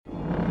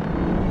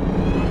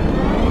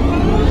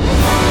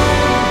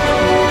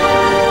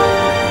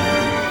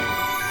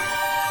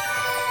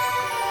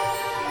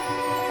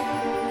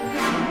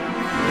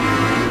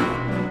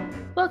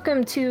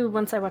Welcome to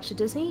Once I Watched a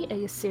Disney,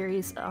 a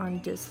series on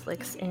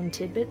Disflix and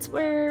Tidbits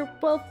where,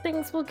 well,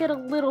 things will get a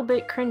little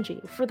bit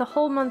cringy. For the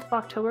whole month of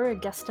October, a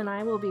guest and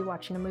I will be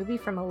watching a movie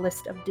from a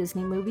list of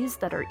Disney movies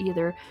that are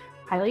either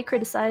highly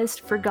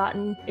criticized,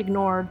 forgotten,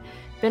 ignored,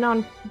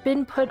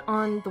 been put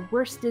on the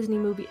worst Disney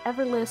movie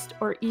ever list,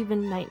 or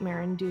even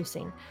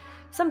nightmare-inducing.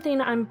 Something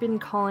I've been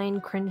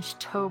calling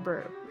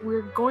Cringe-tober.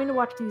 We're going to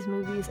watch these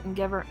movies and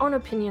give our own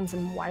opinions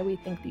on why we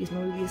think these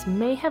movies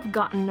may have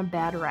gotten a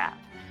bad rap.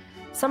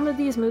 Some of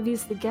these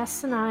movies the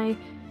guests and I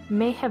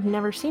may have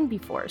never seen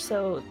before,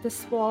 so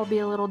this will all be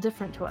a little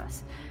different to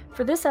us.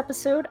 For this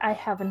episode, I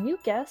have a new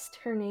guest.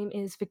 Her name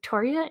is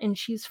Victoria, and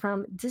she's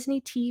from Disney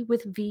Tea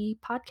with V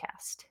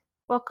podcast.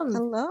 Welcome.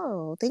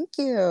 Hello. Thank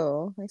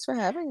you. Thanks for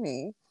having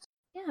me.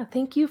 Yeah,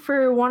 thank you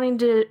for wanting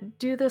to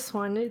do this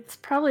one. It's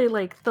probably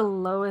like the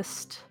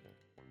lowest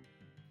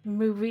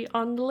movie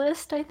on the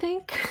list, I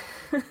think.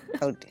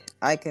 Oh,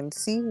 I can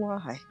see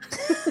why.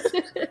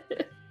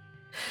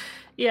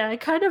 Yeah, I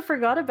kind of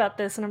forgot about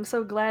this, and I'm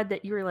so glad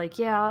that you were like,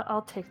 yeah,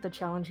 I'll take the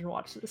challenge and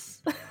watch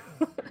this.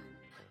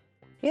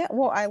 Yeah,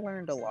 well, I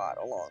learned a lot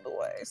along the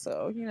way,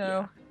 so,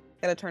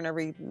 gotta turn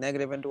every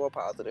negative into a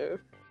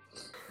positive.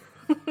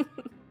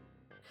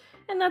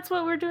 And that's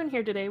what we're doing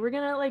here today. We're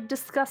gonna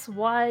discuss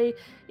why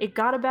it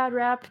got a bad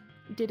rap.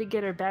 Did it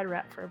get a bad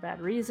rap for a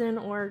bad reason,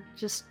 or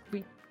just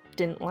we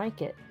didn't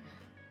like it?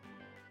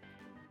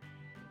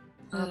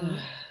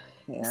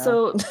 Yeah.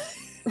 So,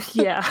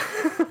 yeah,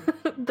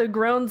 the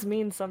groans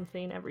mean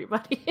something,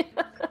 everybody.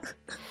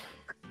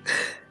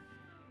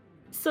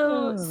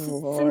 So,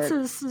 since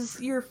this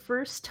is your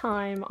first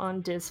time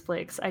on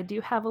Disflix, I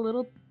do have a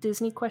little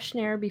Disney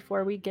questionnaire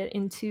before we get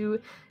into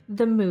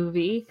the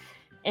movie.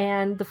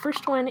 And the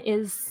first one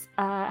is,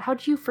 how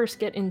did you first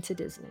get into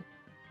Disney?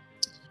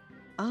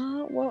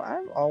 Well,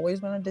 I've always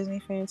been a Disney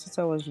fan since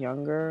I was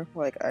younger.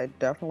 I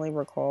definitely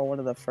recall one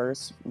of the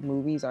first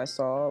movies I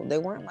saw. They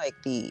weren't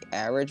the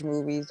average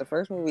movies. The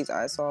first movies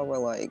I saw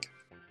were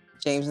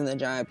James and the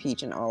Giant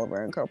Peach and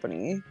Oliver and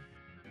Company.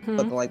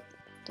 But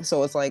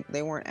so it's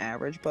they weren't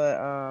average.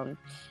 But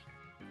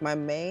my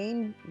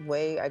main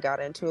way I got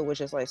into it was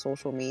just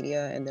social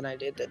media, and then I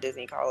did the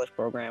Disney College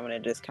program, and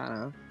it just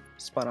kind of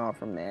spun off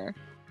from there.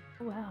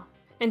 Wow.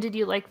 And did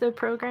you like the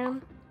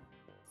program?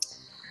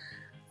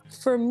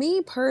 For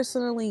me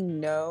personally,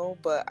 no,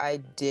 but I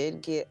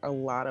did get a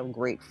lot of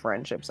great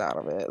friendships out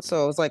of it.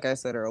 So it's like I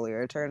said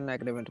earlier, it turned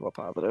negative into a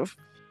positive.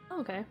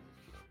 Okay.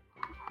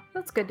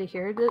 That's good to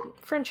hear. The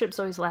friendships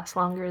always last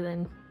longer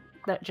than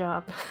that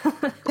job.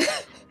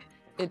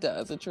 It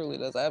does. It truly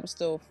does. I'm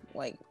still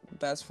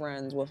best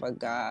friends with a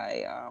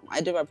guy.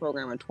 I did my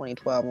program in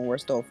 2012, and we're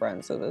still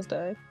friends to this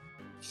day.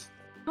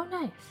 Oh,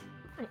 nice.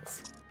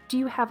 Nice. Do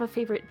you have a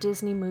favorite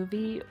Disney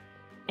movie?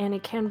 And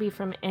it can be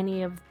from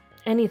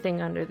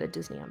anything under the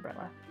Disney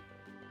umbrella.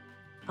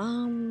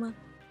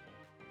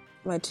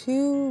 My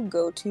two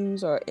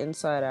go-tos are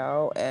Inside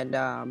Out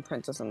and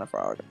Princess and the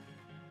Frog.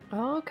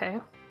 Oh, okay.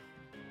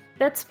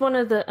 That's one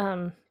of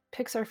the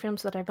Pixar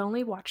films that I've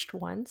only watched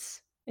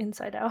once,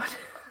 Inside Out.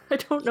 I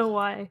don't know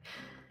why.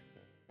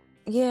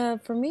 Yeah,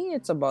 for me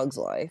it's A Bug's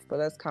Life, but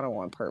that's kind of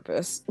on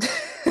purpose.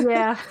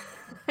 Yeah,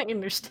 I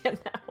understand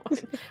that one.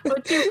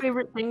 What's your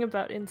favorite thing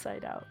about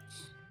Inside Out?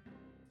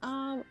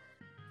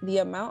 The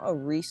amount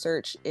of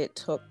research it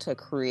took to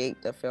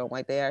create the film.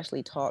 They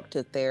actually talked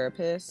to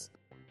therapists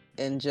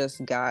and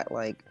just got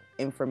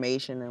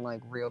information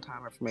and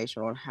real-time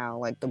information on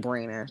how the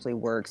brain actually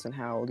works and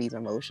how these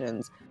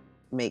emotions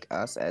make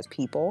us as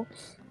people.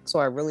 So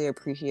I really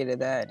appreciated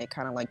that, and it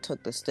kind of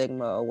took the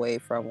stigma away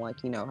from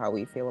how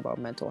we feel about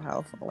mental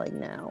health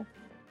now.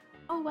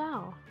 Oh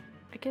wow,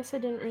 I guess I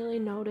didn't really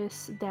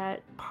notice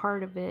that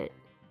part of it.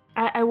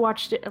 I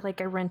watched it,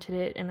 I rented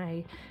it, and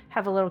I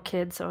have a little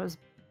kid, so I was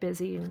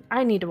busy, and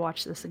I need to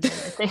watch this again,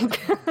 I think.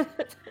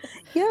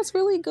 Yeah, it's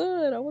really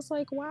good. I was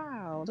like,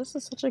 wow, this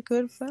is such a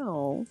good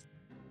film.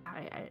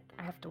 I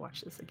have to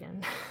watch this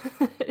again.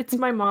 It's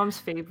my mom's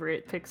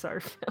favorite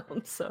Pixar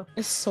film, so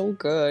it's so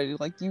good.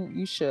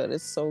 You should.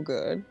 It's so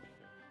good.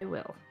 I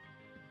will.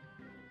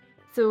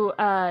 So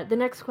the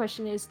next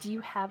question is, do you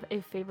have a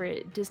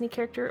favorite Disney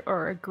character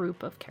or a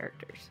group of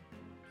characters?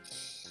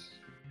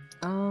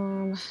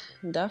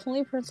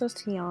 Definitely Princess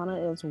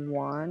Tiana is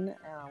one.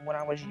 When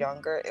I was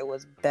younger, it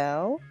was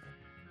Belle.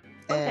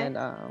 Okay.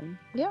 And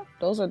yeah,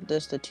 those are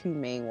just the two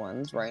main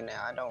ones right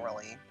now.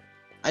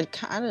 I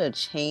kind of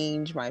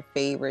change my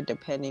favorite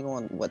depending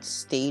on what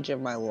stage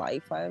of my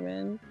life I'm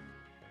in.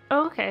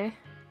 Oh, okay.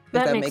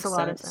 That makes a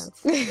lot of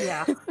sense.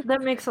 Yeah,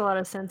 that makes a lot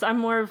of sense. I'm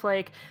more of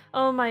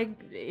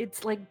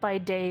it's by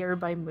day or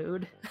by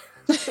mood.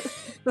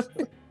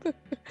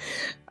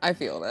 I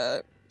feel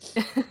that.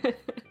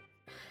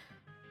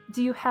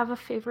 Do you have a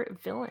favorite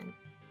villain?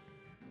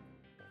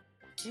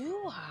 Do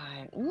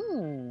I?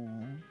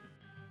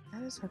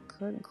 That is a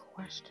good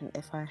question.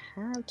 If I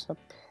had to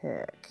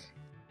pick,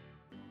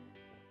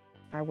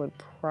 I would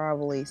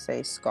probably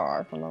say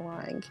Scar from The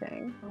Lion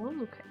King.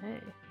 Oh,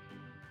 okay.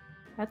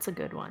 That's a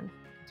good one.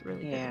 It's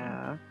really good.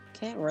 Yeah.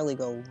 can't really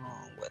go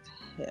wrong with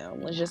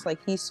him. It's just like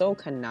he's so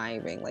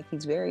conniving. Like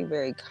he's very,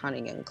 very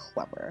cunning and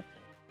clever.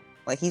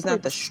 Like he's Probably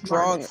not the the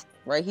strong, smartest.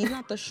 right? He's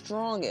not the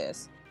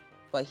strongest,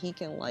 but he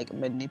can like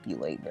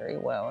manipulate very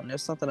well. And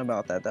there's something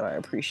about that that I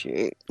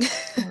appreciate.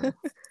 Mm.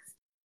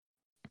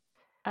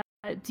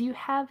 Do you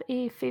have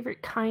a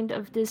favorite kind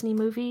of Disney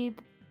movie?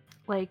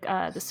 Like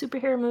the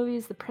superhero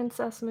movies, the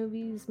princess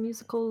movies,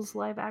 musicals,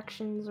 live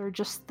actions, or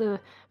just the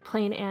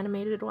plain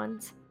animated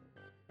ones?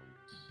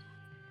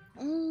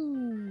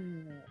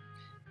 Mm.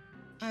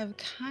 I've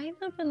kind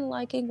of been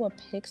liking what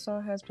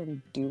Pixar has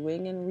been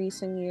doing in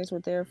recent years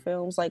with their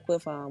films, like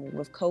with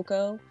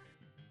Coco.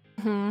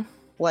 Hmm.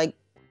 Like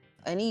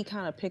any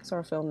kind of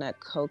Pixar film that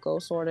Coco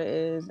sort of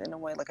is in a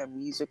way, like a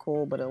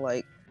musical, but it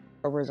like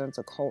represents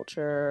a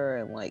culture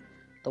and like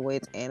the way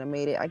it's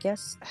animated. I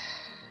guess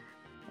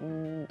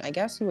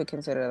you would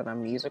consider that a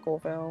musical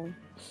film.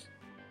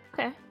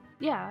 Okay,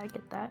 yeah, I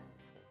get that.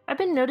 I've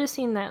been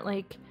noticing that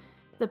like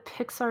the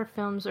Pixar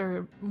films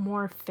are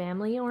more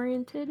family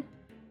oriented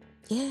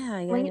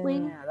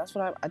lately. That's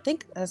what I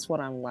think that's what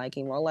I'm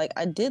liking more. Like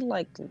I did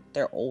like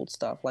their old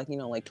stuff, like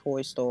like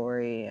Toy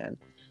Story and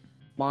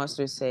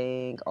Monsters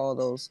Inc., all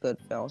those good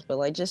films. But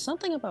like just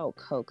something about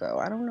Coco.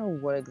 I don't know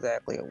what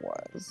exactly it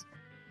was.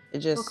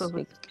 Coco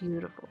was It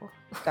beautiful.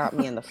 got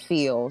me in the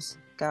feels.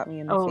 Got me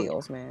in the Oh, yeah.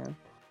 feels, man.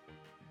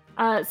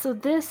 So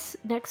this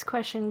next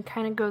question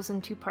kind of goes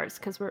in two parts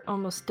because we're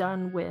almost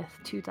done with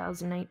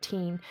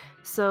 2019.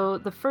 So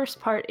the first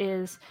part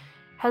is,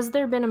 has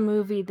there been a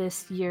movie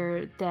this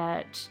year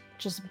that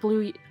just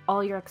blew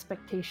all your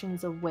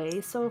expectations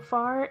away so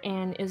far?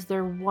 And is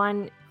there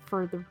one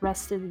for the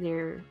rest of the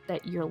year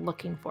that you're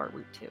looking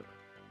forward to?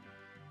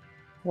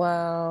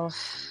 Well,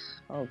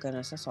 oh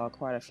goodness, I saw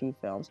quite a few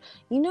films.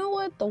 You know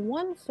what? The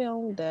one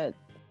film that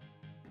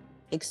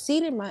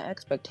exceeded my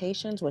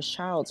expectations was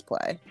Child's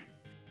Play.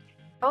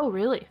 Oh,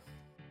 really?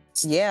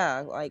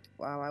 Yeah, like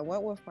I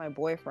went with my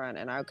boyfriend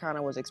and I kind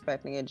of was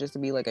expecting it just to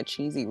be like a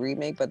cheesy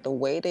remake, but the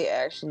way they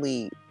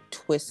actually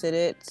twisted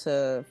it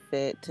to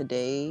fit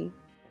today,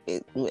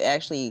 it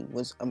actually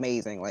was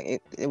amazing.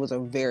 Like it was a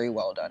very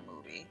well done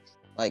movie.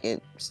 Like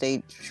it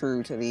stayed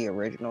true to the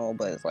original,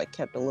 but it's like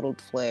kept a little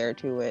flair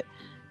to it.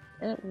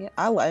 And yeah,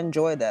 I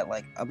enjoyed that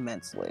like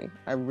immensely.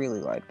 I really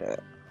liked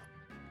it.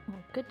 Oh,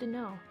 good to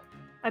know.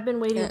 I've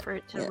been waiting Yeah, for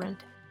it to yeah. rent.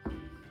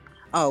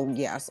 Oh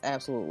yes,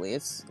 absolutely.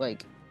 It's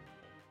like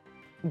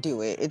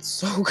do it. It's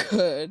so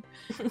good.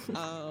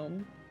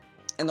 Um,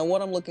 and the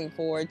one I'm looking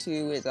forward to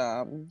is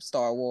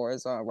Star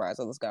Wars Rise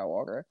of the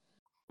Skywalker.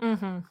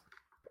 Mm-hmm.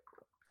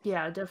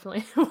 Yeah,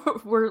 definitely.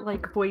 We're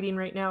like waiting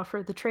right now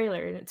for the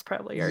trailer, and it's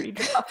probably already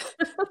dropped.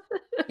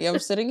 Yeah, I'm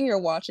sitting here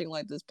watching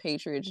like this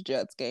Patriots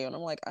Jets game, and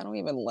I'm like, I don't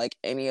even like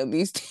any of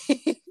these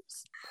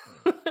teams.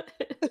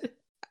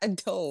 I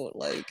don't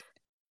like.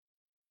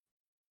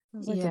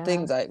 It's like Yeah.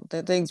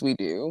 the things we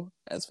do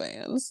as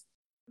fans.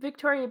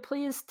 Victoria,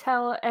 please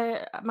tell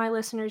my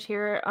listeners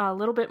here a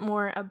little bit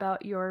more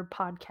about your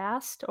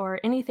podcast or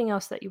anything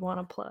else that you want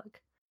to plug.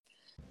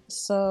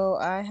 So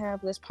I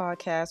have this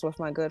podcast with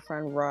my good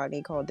friend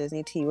Rodney called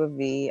Disney Tea with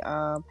V.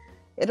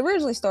 It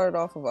originally started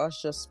off of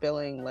us just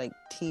spilling like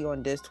tea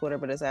on Diz Twitter,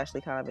 but it's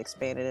actually kind of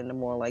expanded into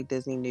more like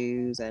Disney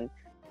news and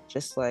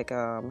just like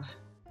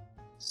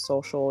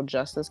social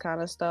justice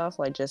kind of stuff,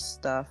 like just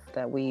stuff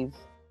that we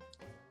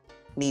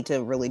need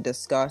to really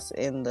discuss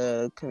in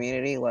the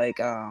community, like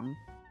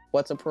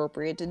what's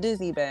appropriate to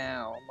Disney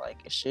bound, like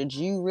should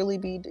you really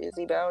be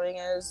Disney bounding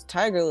as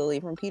Tiger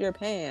Lily from Peter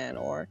Pan,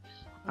 or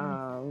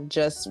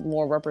just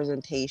more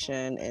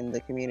representation in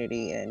the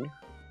community and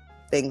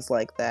things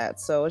like that.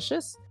 So it's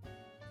just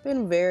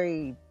been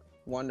very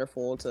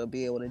wonderful to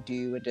be able to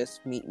do and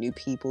just meet new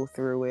people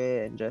through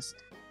it and just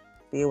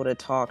be able to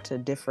talk to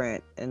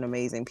different and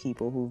amazing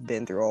people who've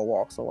been through all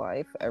walks of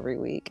life every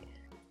week.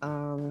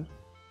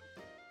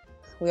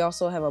 We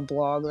also have a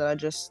blog that I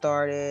just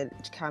started.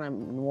 It's kind of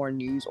more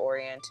news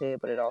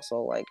oriented, but it also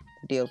like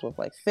deals with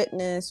like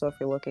fitness. So if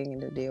you're looking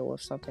to deal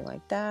with something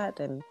like that,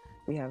 then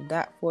we have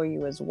that for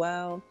you as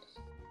well.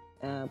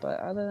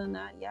 But other than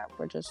that, yeah,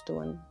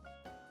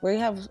 we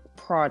have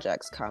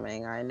projects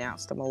coming. I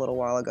announced them a little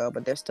while ago,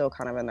 but they're still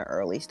kind of in the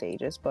early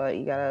stages, but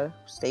you gotta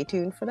stay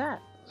tuned for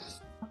that.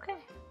 Okay.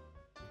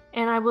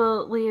 And I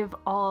will leave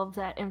all of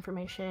that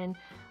information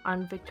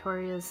on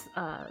Victoria's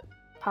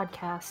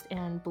podcast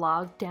and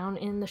blog down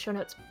in the show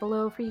notes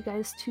below for you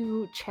guys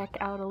to check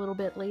out a little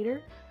bit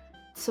later.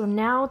 So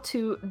now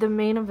to the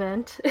main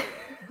event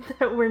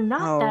that we're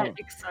not that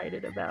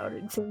excited about,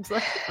 it seems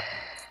like.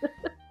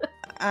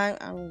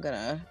 I'm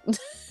gonna...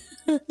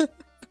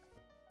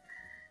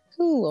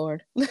 Oh,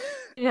 Lord.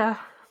 Yeah.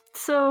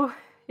 So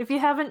if you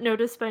haven't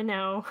noticed by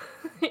now,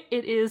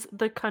 it is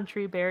the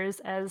Country Bears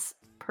as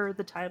per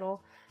the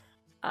title.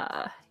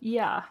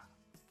 Yeah.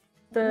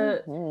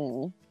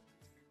 Oh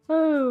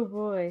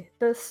boy.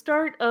 The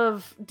start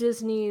of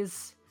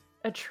Disney's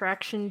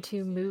attraction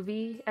to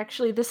movie.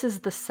 Actually, this is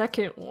the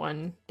second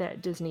one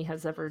that Disney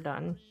has ever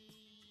done.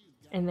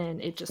 And then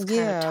it just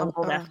kind of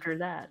tumbled after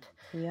that.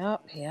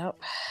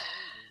 Yep.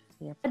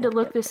 Yep, I had to yep,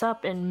 look yep. this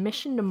up, and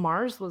Mission to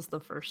Mars was the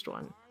first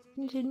one.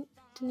 You didn't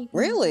even know that.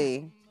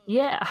 Really?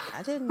 Yeah.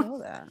 I didn't know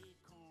that.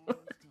 I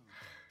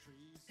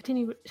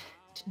didn't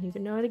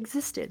even know it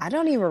existed. I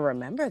don't even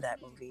remember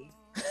that movie.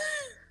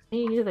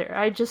 Me either.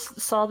 I just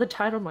saw the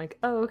title. I'm like,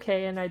 oh,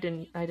 okay, and I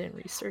didn't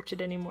research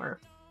it anymore.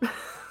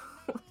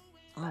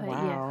 Oh But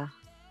wow.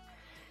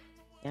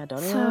 Yeah, I don't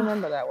even So-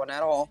 remember that one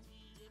at all.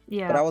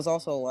 yeah. But I was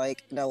also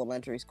like in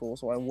elementary school,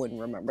 so I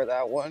wouldn't remember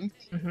that one.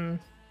 Mm-hmm.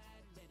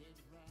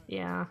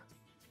 Yeah.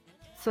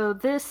 So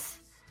this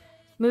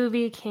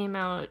movie came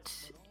out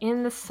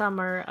in the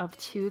summer of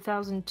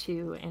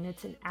 2002, and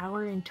it's an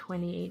hour and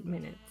 28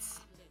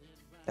 minutes.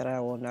 That I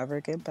will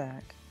never get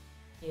back.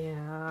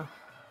 Yeah.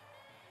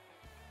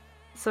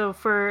 So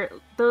for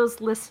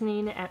those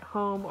listening at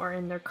home or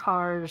in their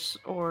cars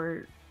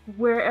or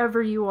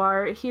wherever you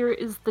are, here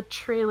is the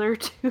trailer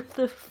to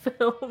the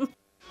film.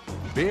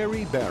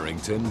 Barry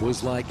Barrington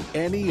was like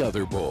any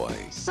other boy.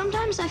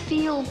 Sometimes I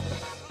feel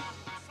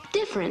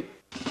different.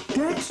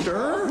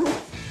 Dexter?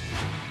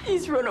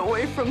 He's run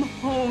away from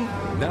home.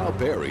 Now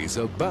Barry's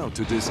about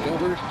to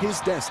discover his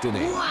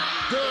destiny.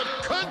 The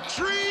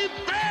Country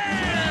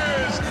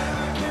Bears!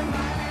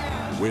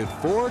 With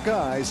 4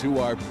 guys who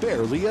are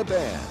barely a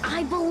band.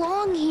 I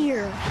belong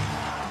here.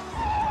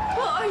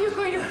 Well, are you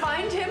going to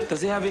find him?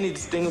 Does he have any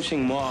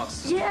distinguishing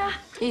marks? Yeah,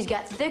 he's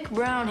got thick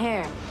brown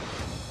hair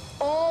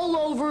all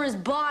over his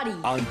body.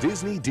 On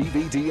Disney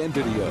DVD and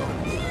video,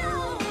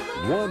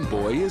 one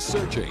boy is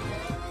searching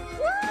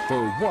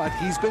for what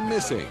he's been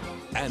missing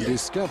and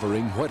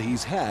discovering what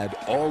he's had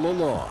all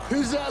along.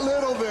 Who's that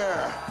little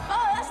bear?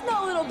 Oh, that's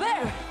no little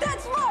bear.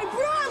 That's my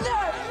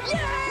brother.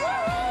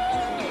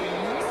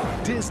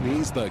 Yeah!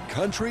 Disney's The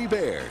Country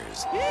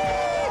Bears.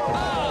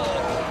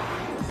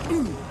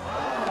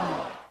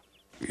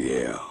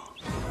 Yeah.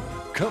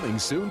 Coming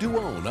soon to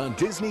own on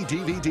Disney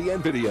DVD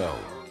and video.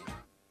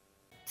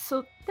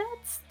 So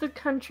that's the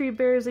Country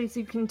Bears. As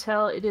you can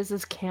tell, it is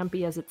as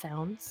campy as it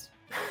sounds.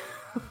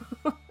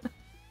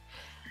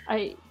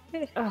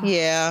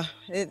 Yeah,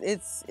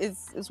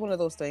 it's one of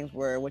those things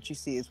where what you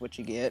see is what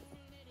you get.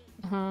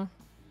 Uh-huh.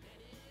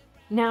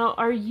 Now,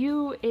 are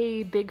you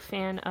a big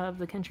fan of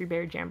the Country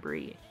Bear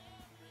Jamboree?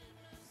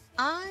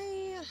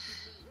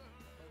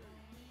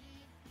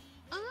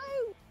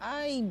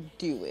 I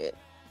do it.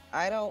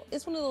 I don't.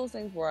 It's one of those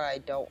things where I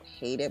don't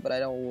hate it, but I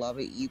don't love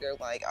it either.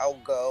 Like I'll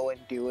go and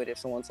do it if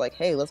someone's like,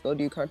 "Hey, let's go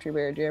do Country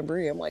Bear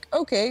Jamboree." I'm like,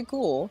 "Okay,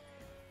 cool."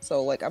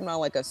 So like, I'm not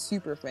like a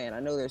super fan. I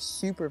know there's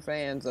super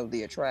fans of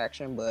the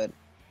attraction, but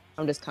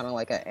I'm just kind of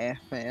like a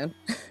fan.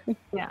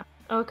 Yeah.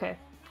 Okay.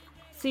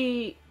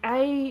 See,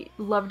 I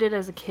loved it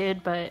as a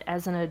kid, but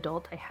as an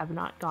adult, I have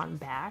not gone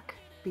back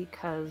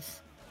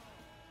because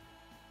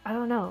I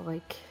don't know.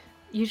 Like,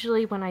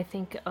 usually when I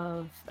think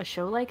of a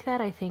show like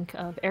that, I think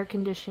of air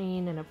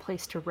conditioning and a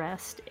place to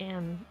rest,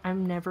 and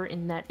I'm never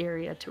in that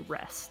area to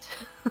rest.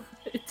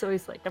 It's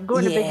always like I'm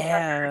going to Big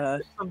Thunder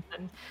or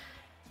something.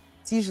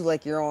 It's usually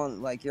like you're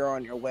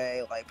on your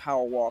way, like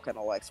power walking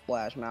to like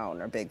Splash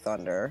Mountain or Big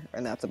Thunder,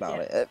 and that's about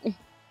it.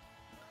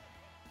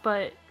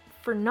 But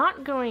for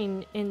not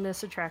going in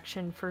this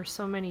attraction for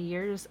so many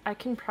years, I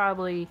can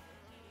probably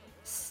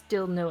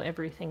still know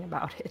everything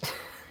about it.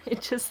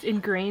 It just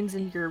ingrains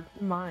in your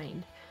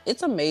mind.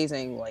 It's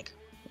amazing, like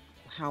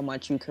how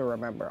much you can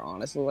remember.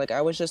 Honestly, like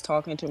I was just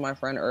talking to my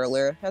friend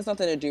earlier. It has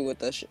nothing to do with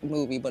the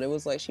movie, but it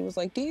was like she was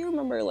like, "Do you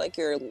remember like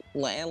your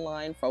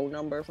landline phone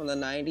number from the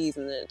 '90s?"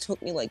 And then it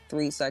took me like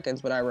 3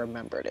 seconds, but I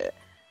remembered it.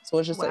 So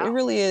it's just like it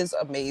really is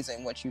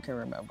amazing what you can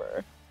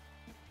remember.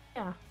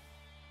 Yeah,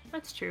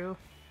 that's true.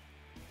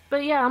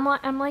 But yeah,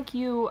 I'm like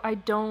you. I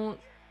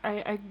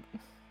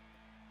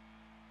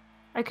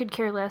could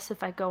care less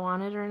if I go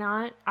on it or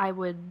not. I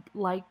would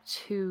like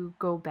to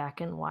go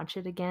back and watch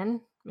it again,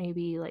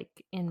 maybe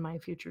like in my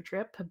future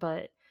trip,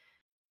 but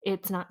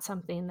it's not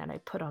something that I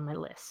put on my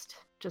list.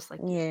 Just like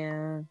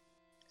yeah,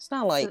 it's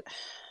not like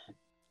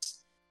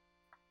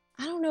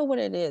I don't know what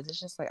it is. It's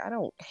just like I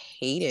don't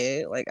hate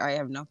it. Like I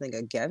have nothing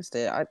against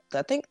it. I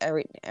think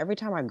every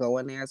time I go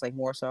in there, it's like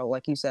more so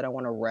like you said, I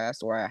want to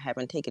rest, or I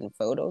haven't taken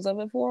photos of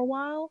it for a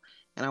while,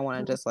 and I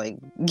want to just like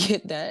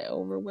get that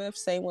over with.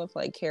 Same with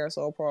like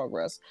Carousel of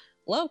Progress.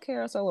 Love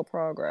Carousel of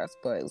Progress,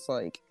 but it's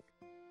like,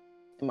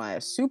 am I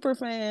a super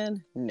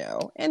fan?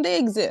 No, and they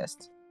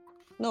exist.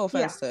 No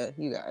offense to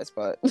you guys,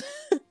 but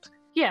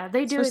yeah,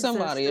 they do. For exist.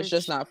 somebody, it's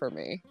just not for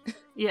me.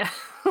 Yeah.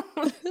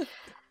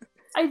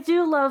 I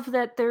do love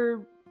that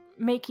they're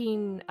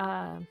making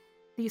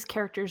these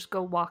characters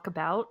go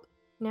walkabout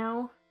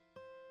now.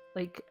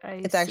 Like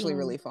it's actually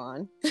really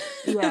fun.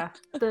 Yeah,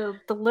 the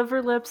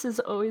liver lips is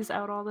always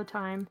out all the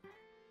time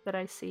that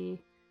I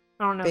see.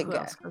 I don't know who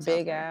else goes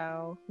Big out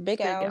Al.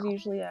 Big Al's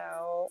usually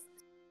out.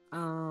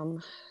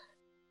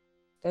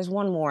 There's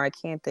one more, I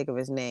can't think of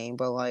his name,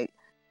 but like,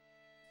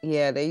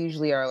 yeah, they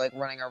usually are like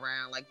running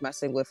around, like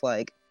messing with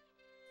like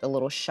the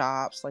little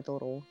shops, like the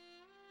little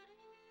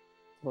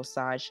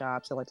side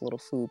shops and like little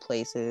food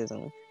places,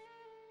 and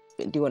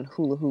doing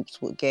hula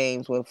hoops with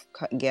games with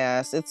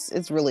gas.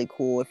 It's really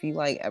cool. If you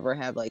like ever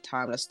have like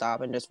time to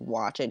stop and just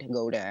watch it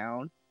go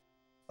down.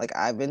 Like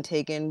I've been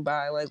taken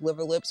by like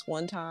Liver Lips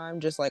one time,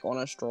 just like on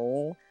a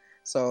stroll.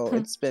 So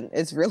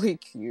it's really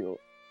cute.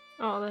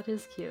 Oh, that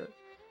is cute.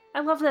 I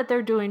love that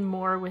they're doing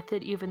more with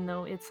it, even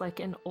though it's like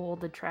an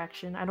old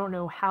attraction. I don't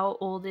know how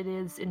old it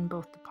is in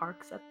both the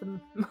parks at the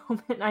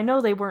moment. I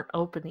know they weren't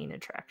opening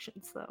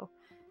attractions though.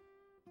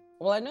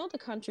 Well, I know the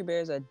Country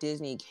Bears at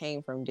Disney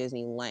came from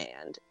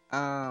Disneyland.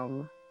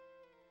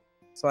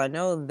 So I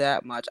know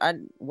that much.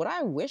 What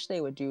I wish they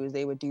would do is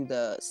they would do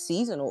the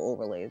seasonal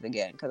overlays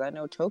again, because I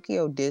know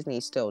Tokyo Disney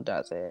still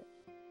does it,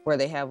 where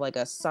they have like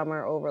a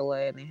summer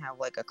overlay and they have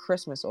like a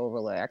Christmas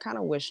overlay. I kind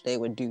of wish they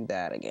would do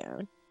that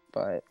again,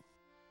 but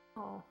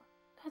Oh,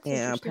 that's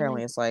yeah, interesting.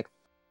 apparently it's like,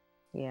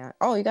 yeah.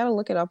 Oh, you gotta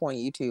look it up on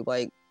YouTube.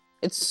 Like,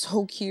 it's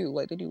so cute.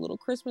 Like, they do little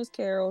Christmas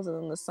carols, and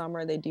in the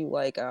summer they do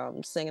like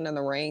singing in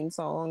the rain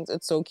songs.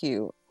 It's so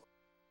cute.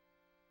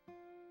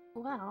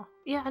 Wow.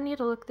 Yeah, I need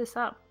to look this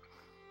up.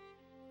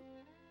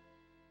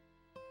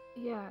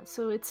 Yeah,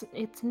 so it's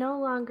no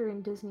longer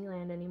in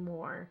Disneyland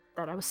anymore.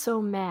 That I was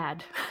so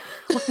mad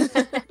when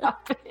that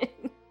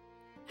happened.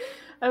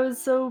 I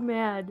was so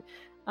mad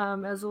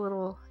as a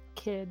little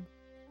kid.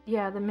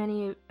 Yeah, the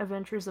Many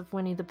Adventures of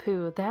Winnie the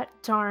Pooh. That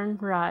darn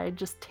ride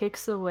just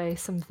takes away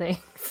some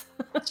things.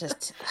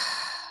 Just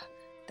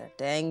that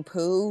dang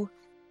Pooh.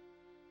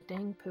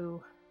 Dang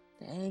Pooh.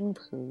 Dang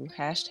Pooh.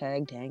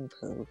 Hashtag dang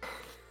Pooh.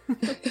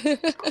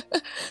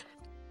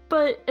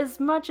 But as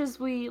much as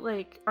we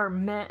are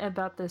met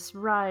about this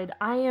ride,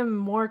 I am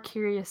more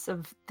curious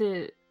of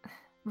the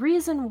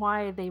reason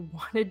why they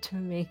wanted to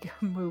make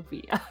a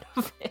movie out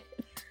of it.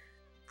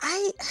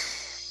 I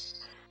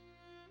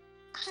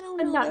don't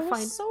know. Not There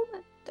fine.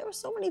 were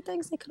so many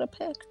things they could have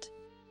picked.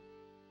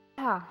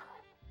 Yeah.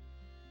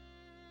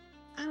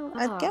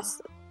 I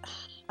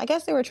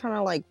guess they were trying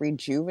to like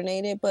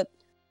rejuvenate it, but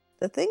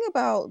the thing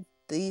about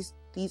these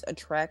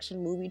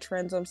attraction movie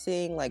trends I'm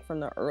seeing like from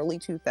the early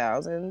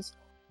 2000s,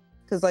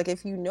 because like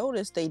if you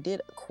notice, they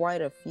did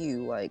quite a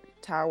few, like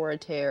Tower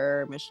of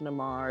Terror, Mission to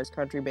Mars,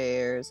 Country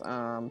Bears,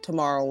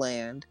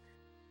 Tomorrowland.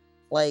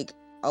 Like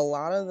a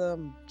lot of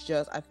them,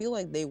 just I feel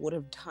like they would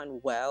have done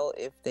well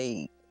if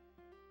they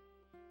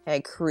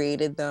had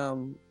created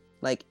them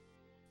like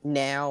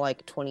now,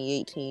 like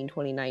 2018,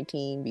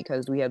 2019,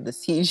 because we have the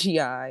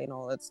CGI and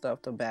all that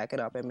stuff to back it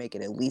up and make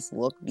it at least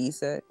look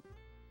decent.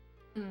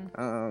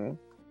 Because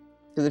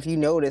if you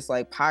notice,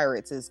 like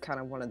Pirates is kind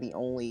of one of the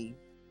only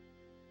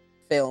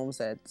films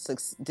that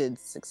did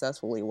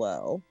successfully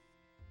well.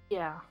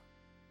 Yeah.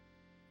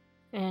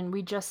 And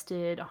we just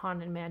did a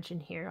Haunted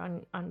Mansion here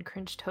on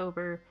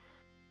Cringetober,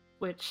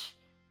 which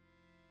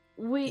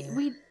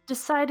we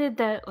decided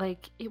that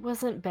like it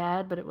wasn't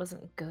bad, but it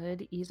wasn't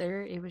good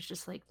either. It was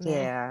just like meh.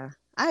 Yeah,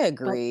 I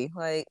agree.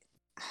 Like,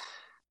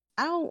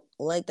 I don't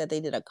like that they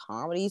did a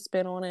comedy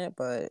spin on it,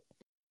 but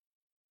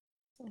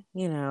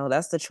you know,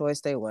 that's the choice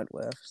they went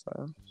with.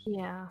 So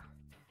Yeah.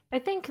 I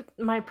think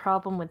my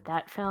problem with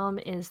that film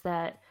is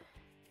that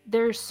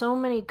there's so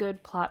many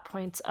good plot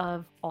points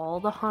of all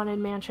the Haunted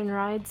Mansion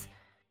rides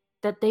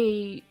that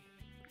they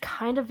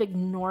kind of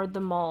ignored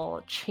them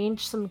all,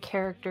 changed some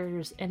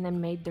characters, and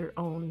then made their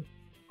own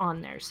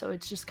on there. So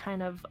it's just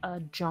kind of a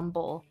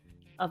jumble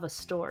of a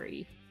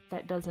story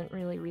that doesn't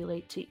really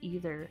relate to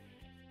either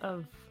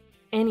of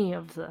any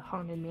of the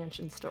Haunted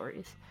Mansion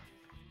stories.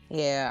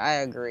 yeah, I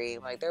agree.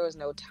 Like, there was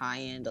no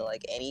tie-in to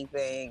like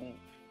anything.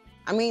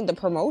 I mean, the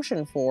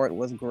promotion for it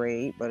was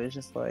great, but it's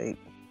just like,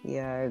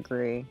 yeah, I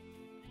agree.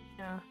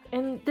 Yeah,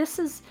 and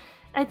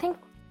I think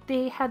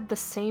they had the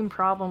same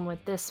problem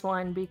with this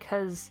one,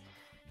 because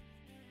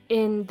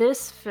in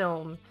this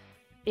film,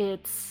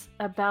 it's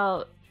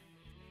about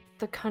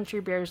the Country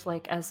Bears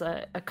like as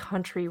a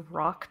country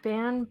rock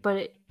band,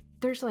 but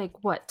there's like,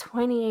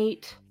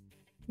 28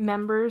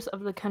 members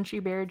of the Country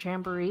Bear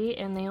Jamboree,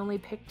 and they only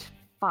picked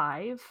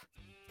 5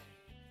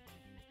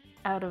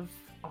 out of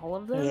all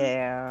of them.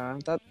 Yeah,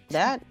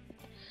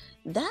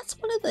 that's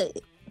one of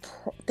the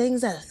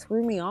things that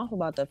threw me off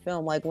about the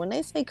film. Like, when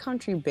they say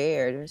Country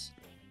Bears,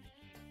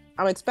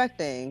 I'm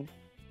expecting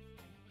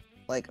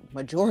like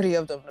majority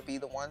of them to be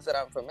the ones that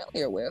I'm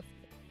familiar with,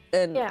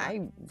 and Yeah.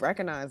 I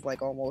recognize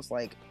like almost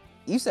like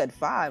you said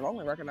 5. I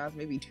only recognize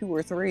maybe 2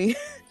 or 3.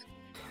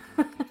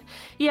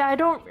 Yeah,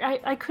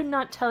 I could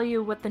not tell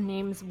you what the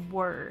names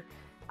were.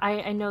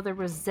 I know there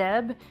was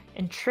Zeb,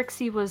 and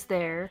Trixie was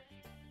there,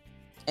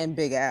 And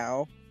Big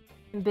Al,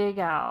 and Big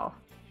Al.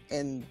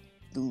 and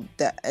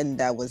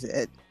that was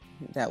it.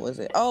 That was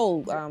it.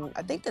 Oh,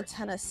 I think the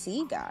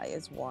Tennessee guy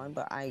is one,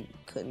 but I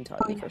couldn't tell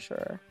you yeah. for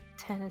sure.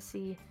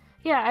 Tennessee.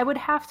 Yeah, I would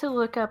have to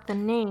look up the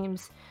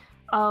names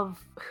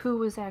of who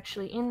was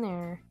actually in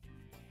there.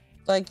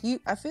 Like,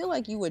 I feel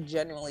like you would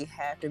genuinely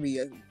have to be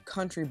a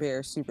Country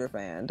Bear super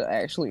fan to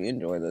actually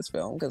enjoy this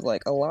film, because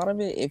like a lot of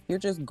it, if you're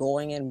just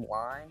going in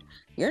blind,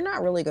 you're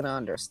not really gonna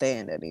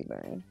understand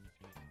anything.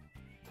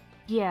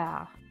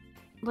 Yeah.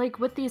 Like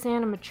with these well,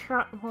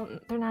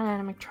 they're not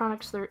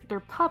animatronics, they're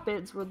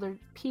puppets, where they're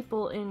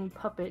people in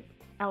puppet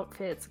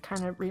outfits.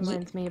 Kind of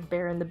reminds me of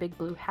Bear in the Big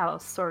Blue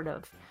House, sort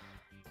of.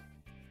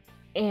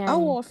 And Oh,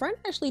 well, a friend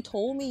actually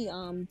told me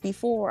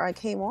before I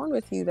came on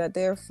with you that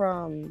they're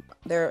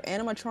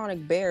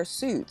animatronic bear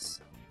suits,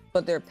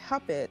 but they're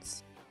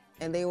puppets,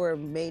 and they were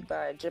made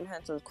by Jim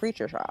Henson's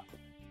Creature Shop.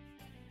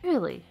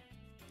 really,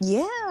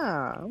 Yeah,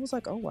 I was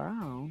like, oh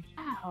wow,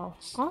 wow,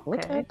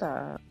 look okay. at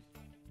that.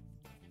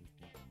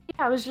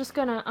 Yeah, I was just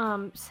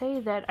gonna say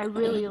that I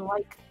really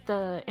like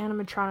the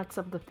animatronics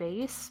of the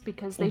face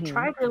because they Mm-hmm.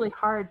 tried really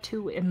hard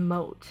to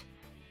emote.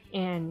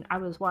 And I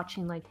was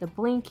watching like the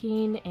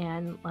blinking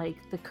and like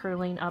the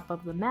curling up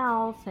of the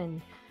mouth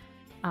and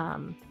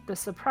the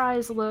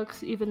surprise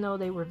looks, even though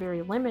they were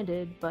very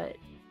limited. But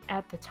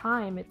at the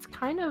time, it's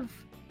kind of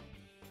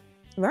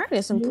Right,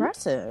 it's neat.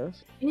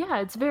 impressive. Yeah,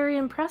 it's very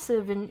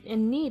impressive and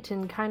neat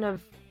and kind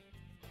of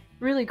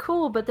really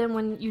cool. But then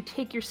when you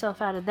take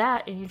yourself out of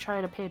that and you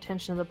try to pay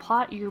attention to the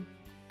plot, you're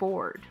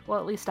bored. Well,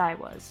 at least I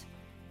was.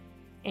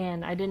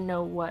 And I didn't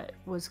know what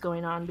was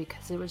going on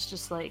because it was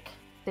just like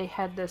they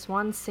had this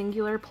one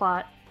singular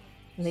plot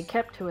and they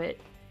kept to it,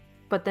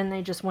 but then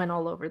they just went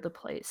all over the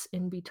place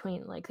in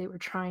between, like they were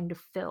trying to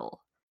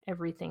fill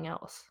everything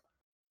else.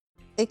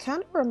 It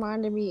kind of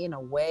reminded me in a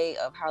way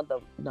of how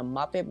the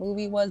Muppet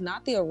movie was,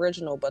 not the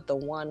original, but the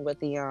one with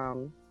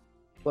the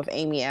with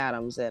Amy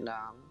Adams and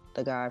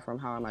the guy from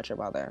How I Met Your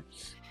Mother.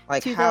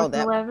 Like how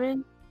that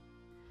 2011?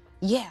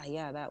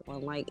 yeah, that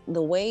one. Like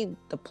the way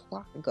the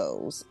plot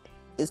goes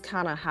is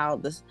kind of how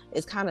this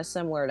is kind of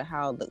similar to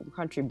how the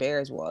Country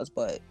Bears was,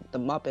 but the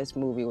Muppets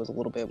movie was a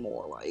little bit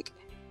more like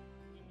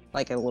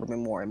a little bit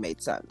more, it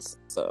made sense.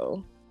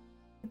 So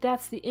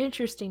That's the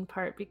interesting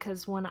part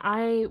because when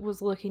I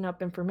was looking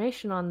up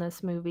information on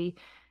this movie,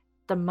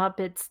 the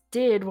Muppets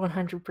did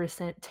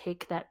 100%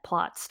 take that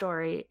plot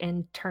story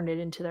and turn it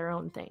into their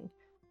own thing.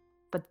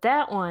 But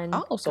that one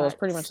oh, so it's got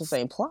pretty much the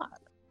same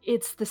plot.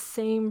 it's the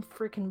same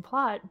freaking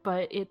plot,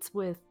 but it's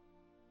with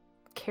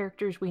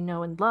characters we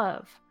know and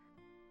love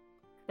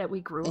that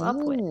we grew up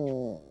with.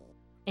 Ooh,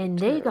 And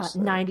they got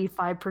interesting.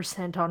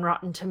 95% on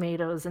Rotten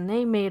Tomatoes and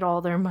they made all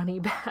their money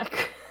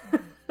back.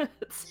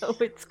 So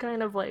it's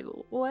kind of like,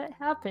 what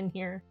happened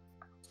here?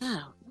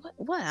 Oh,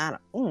 what I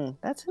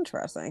don't, that's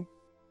interesting.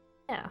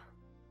 Yeah.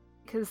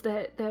 Because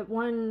that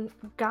one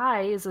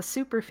guy is a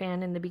super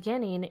fan in the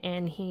beginning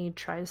and he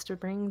tries to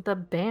bring the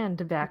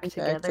band back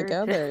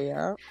together.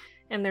 Yeah.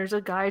 And there's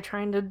a guy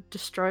trying to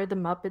destroy the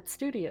Muppet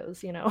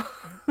Studios, you know?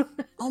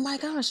 Oh my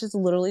gosh, it's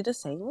literally the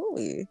same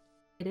movie.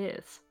 It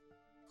is.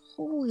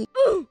 Holy,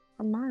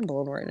 I'm mind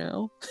blown right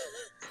now.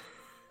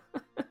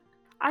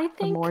 I The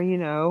think, more you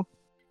know.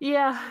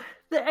 yeah,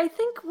 I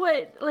think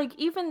what, like,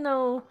 even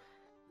though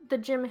the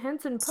Jim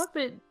Henson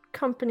Puppet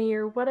Company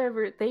or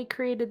whatever, they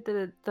created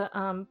the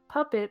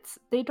puppets,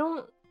 they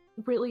don't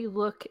really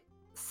look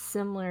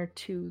similar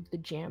to the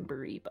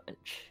Jamboree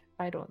Bunch,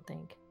 I don't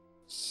think.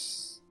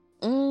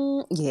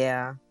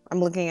 Yeah. I'm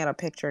looking at a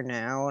picture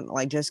now and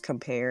like just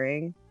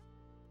comparing.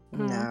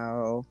 Mhm.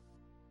 No.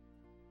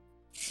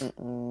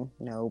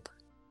 Nope.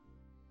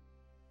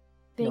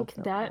 Think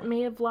Nope. that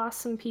may have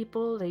lost some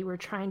people. They were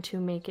trying to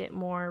make it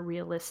more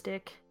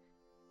realistic,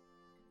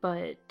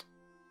 but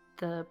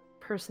the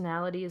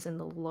personalities and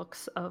the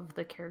looks of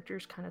the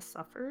characters kind of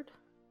suffered.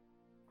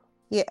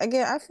 Yeah,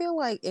 again, I feel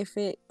like if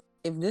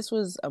this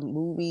was a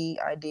movie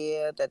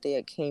idea that they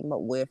had came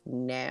up with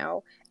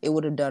now, it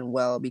would have done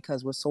well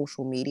because with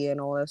social media and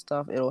all that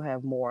stuff, it'll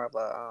have more of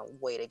a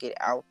way to get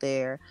out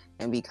there.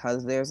 And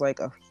because there's like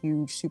a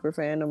huge super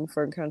fandom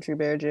for Country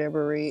Bear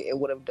Jamboree, it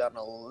would have done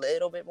a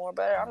little bit more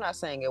better. I'm not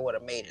saying it would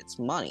have made its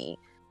money,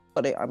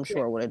 but I'm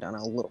sure it would have done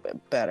a little bit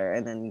better.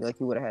 And then like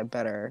you would have had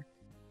better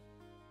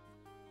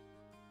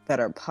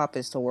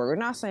puppets to work. We're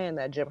not saying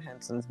that Jim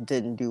Henson's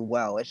didn't do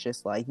well. It's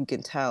just like you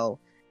can tell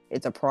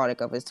it's a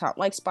product of his time,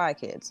 like Spy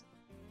Kids.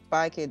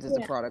 Spy Kids is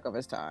a product of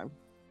his time.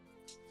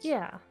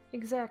 Yeah,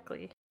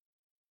 exactly.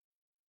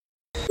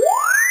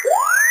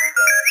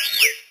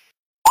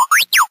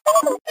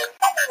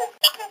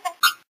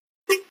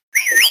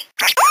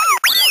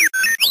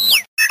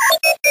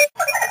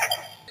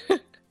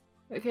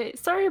 Okay,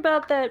 sorry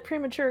about that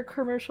premature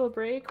commercial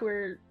break.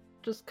 We're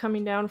just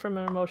coming down from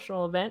an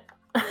emotional event.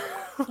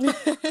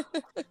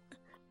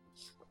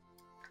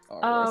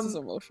 Our voice is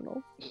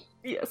emotional.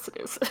 Yes, it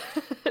is.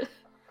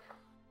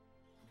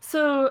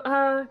 So,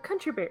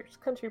 Country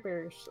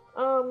Bears.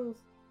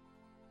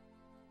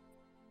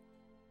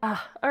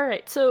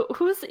 Alright, so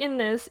who's in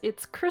this?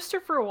 It's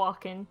Christopher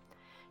Walken,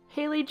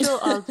 Haley Joel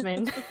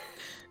Osment,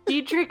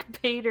 Diedrich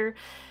Bader,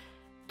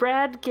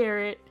 Brad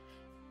Garrett,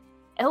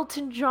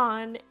 Elton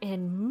John,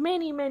 and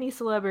many, many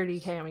celebrity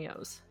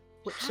cameos,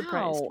 which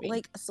surprised me.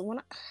 Like, so when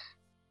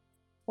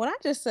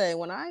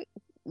I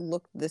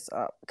looked this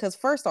up, because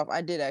first off,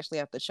 I did actually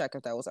have to check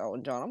if that was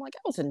Elton John. I'm like,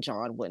 Elton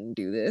John wouldn't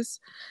do this,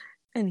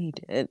 and he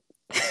did.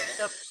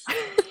 Yep.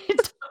 He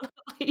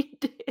totally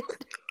did.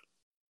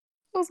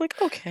 I was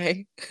like,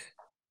 okay.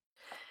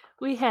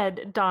 We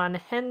had Don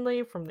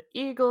Henley from the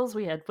Eagles.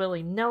 We had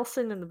Willie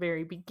Nelson in the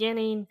very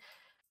beginning.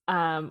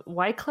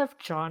 Wyclef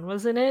Jean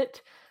was in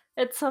it.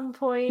 at some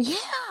point.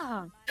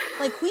 Yeah,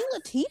 like Queen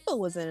Latifah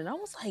was in it. I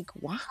was like,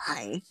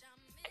 why?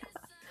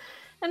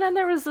 And then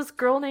there was this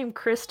girl named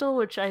Crystal,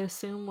 which I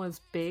assume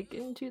was big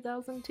in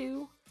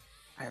 2002.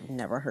 I've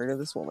never heard of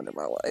this woman in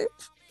my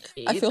life.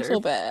 Me I feel either. so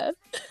bad.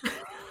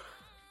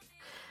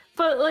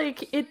 But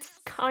like, it's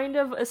kind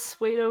of a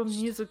pseudo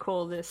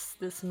musical,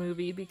 this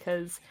movie,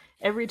 because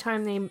every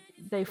time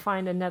they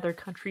find another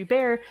country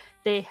bear,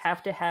 they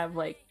have to have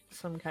like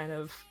some kind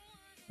of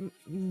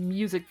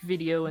music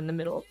video in the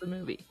middle of the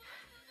movie,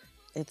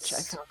 which I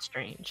It's found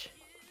strange.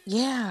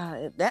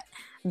 yeah, that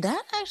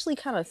actually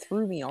kind of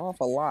threw me off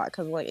a lot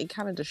because like it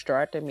kind of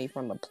distracted me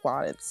from the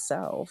plot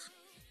itself.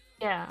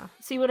 Yeah,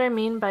 see what I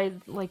mean by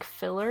like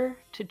filler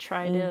to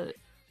try to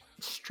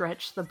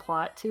stretch the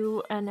plot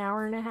to an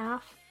hour and a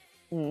half.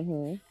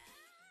 Mm-hmm.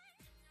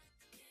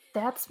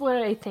 That's what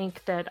I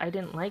think that I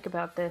didn't like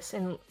about this,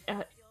 and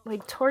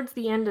like towards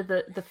the end of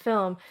the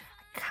film,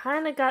 I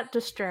kind of got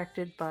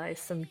distracted by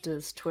some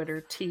Diz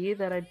Twitter tea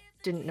that I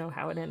didn't know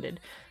how it ended.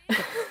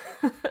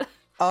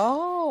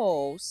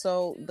 Oh,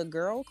 so the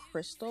girl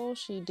Crystal,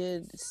 she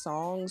did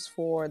songs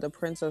for The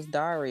Princess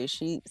Diary.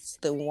 She's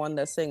the one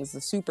that sings the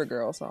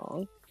Supergirl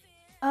song.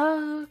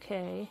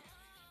 Okay.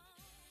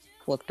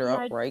 Looked her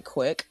up right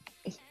quick.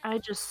 I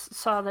just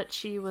saw that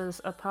she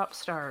was a pop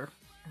star.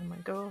 I'm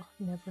like, oh,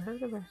 never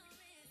heard of her.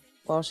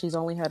 Well, she's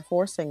only had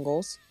 4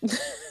 singles.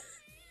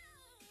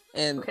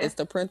 And Okay. it's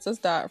The Princess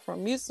Diary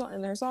from music,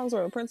 and her songs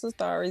are The Princess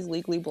Diaries,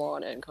 Legally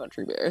Blonde, and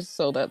Country Bears.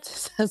 So that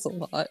says a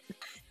lot.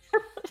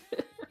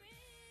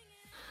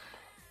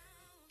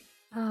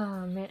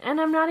 Oh man, and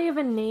I'm not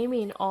even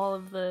naming all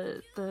of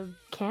the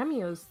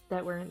cameos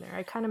that were in there.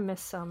 I kind of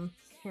missed some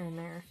here and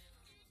there.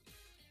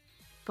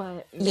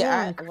 But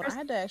Yeah, man, I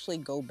had to actually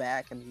go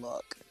back and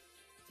look,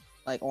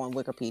 like on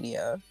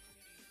Wikipedia.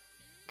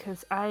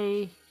 because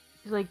I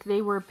like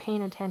they were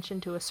paying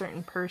attention to a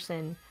certain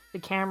person. The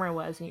camera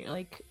was, and you're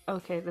like,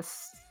 okay,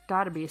 this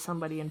got to be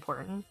somebody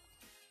important.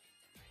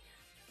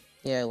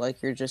 Yeah,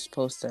 like you're just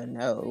supposed to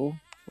know,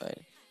 but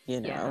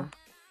you know. Yeah.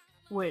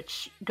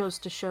 Which goes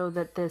to show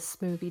that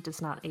this movie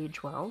does not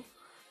age well.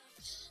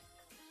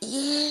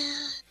 Yeah,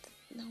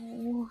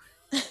 no,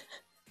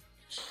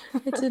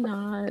 it did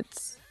not.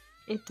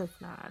 It does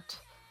not.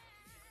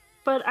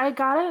 But I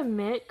gotta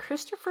admit,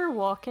 Christopher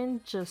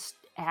Walken just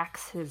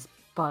acts his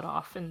butt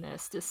off in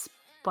this,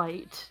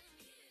 despite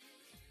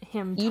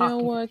him. You know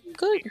talking what? to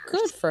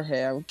Good for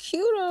him.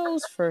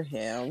 Kudos for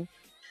him.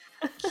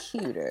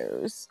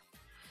 Kudos.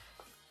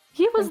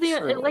 He was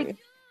Truly. like.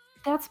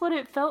 That's what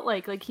it felt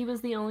like. Like he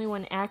was the only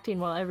one acting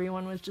while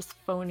everyone was just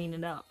phoning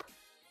it up.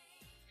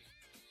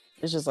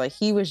 It's just like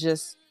he was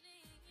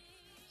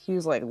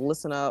like,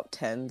 listen up,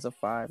 10s of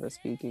 5 is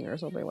speaking or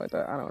something like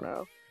that. I don't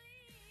know.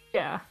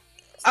 Yeah.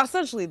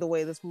 Essentially, the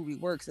way this movie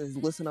works is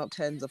listen up,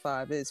 10s of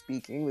 5 is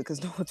speaking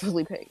because no one's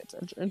really paying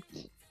attention.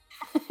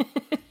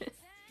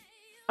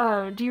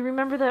 Do you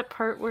remember that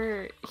part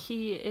where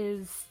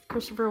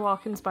Christopher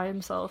Walken's by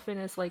himself in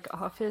his like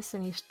office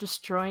and he's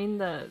destroying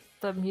the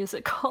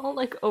music hall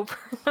like over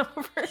and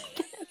over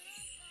again?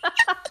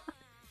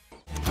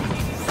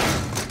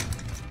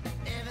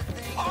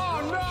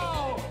 Oh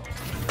no!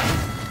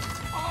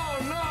 Oh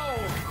no!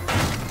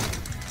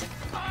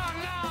 Oh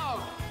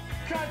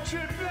no! Country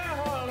Bear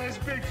Hall has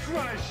been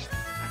crushed!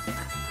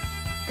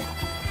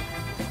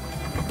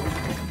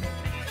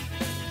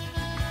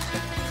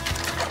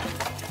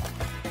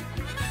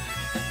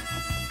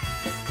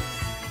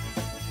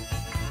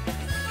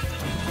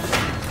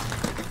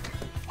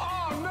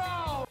 Oh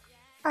no!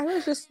 I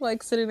was just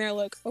like sitting there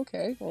like,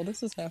 okay, well,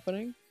 this is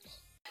happening.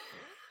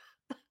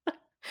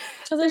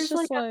 Because it's There's,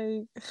 just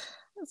like,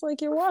 it's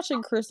like you're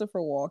watching Christopher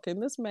Walken.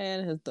 This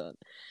man has done,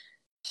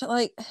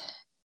 like,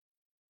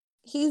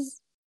 he's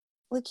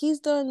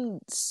done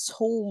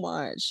so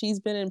much. He's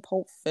been in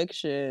Pulp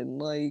Fiction.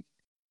 Like,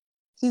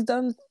 he's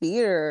done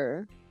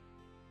theater.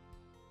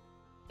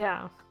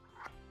 Yeah.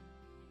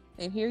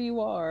 And here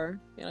you are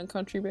in a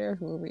Country Bear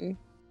movie.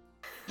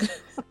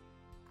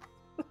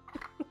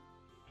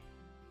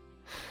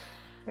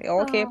 They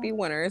all can't be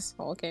winners.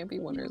 All can't be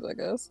winners, I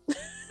guess.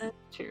 That's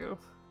true.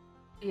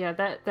 Yeah,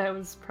 that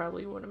was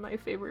probably one of my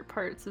favorite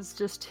parts, is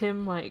just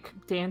him like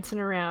dancing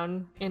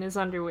around in his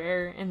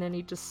underwear and then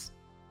he just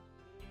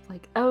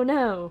like, oh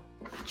no.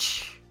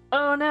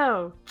 Oh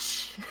no.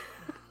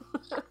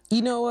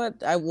 You know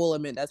what? I will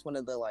admit that's one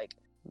of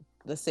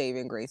the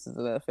saving graces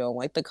of that film.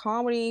 Like the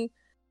comedy,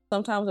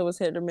 sometimes it was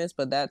hit or miss,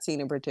 but that scene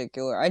in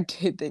particular, I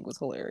did think was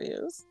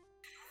hilarious.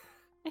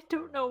 I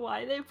don't know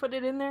why they put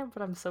it in there,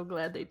 but I'm so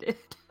glad they did.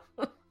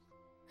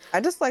 I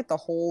just like the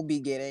whole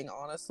beginning,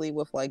 honestly,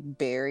 with like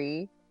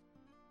Barry,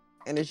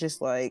 and it's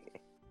just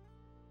like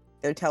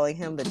they're telling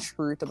him the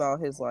truth about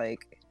his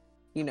like,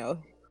 you know,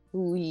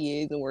 who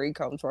he is and where he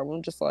comes from.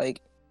 I'm just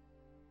like,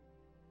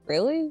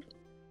 really?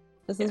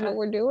 This is what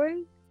we're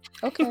doing?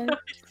 Okay.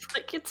 It's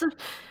like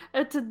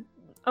it's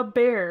a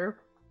bear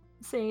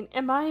saying,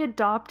 "Am I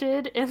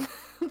adopted?" And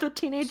the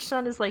teenage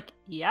son is like,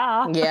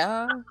 "Yeah."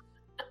 Yeah.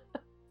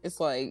 It's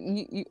like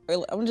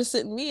I'm just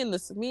sitting. Me and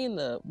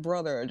the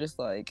brother are just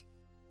like,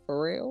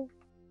 For real?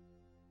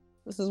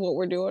 This is what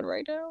we're doing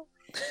right now?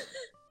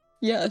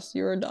 Yes,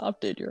 you're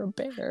adopted. You're a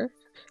bear.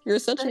 You're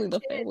essentially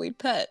the family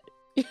pet.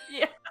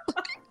 Yeah.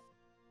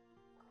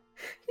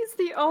 He's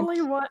the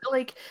only one.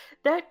 Like,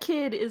 that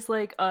kid is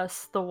like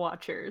us, the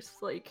watchers.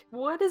 Like,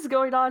 what is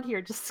going on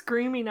here? Just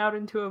screaming out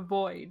into a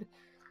void.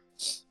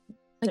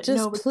 Like,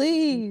 just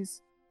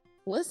please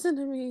listen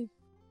to me.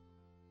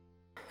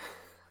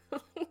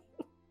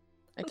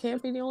 I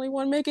can't be the only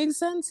one making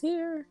sense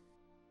here.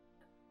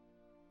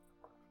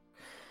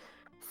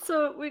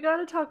 So we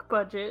gotta talk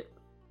budget.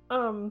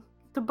 The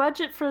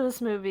budget for this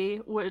movie,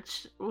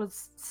 which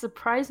was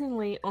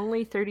surprisingly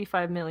only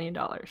 $35 million.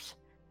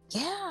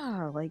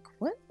 Yeah, like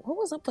what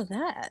was up with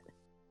that?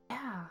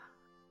 Yeah.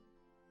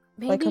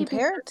 Maybe like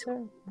compared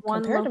to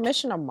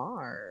Mission to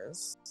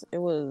Mars, it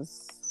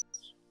was,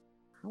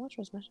 how much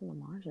was Mission to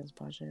Mars's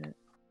budget?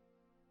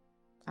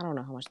 I don't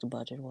know how much the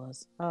budget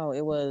was. Oh,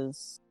 it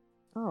was,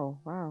 oh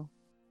wow,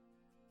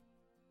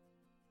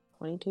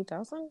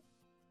 22,000.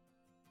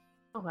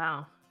 Oh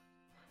wow.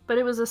 But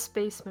it was a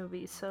space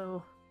movie,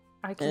 so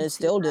I can. And it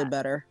still did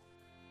better.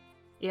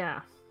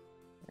 Yeah.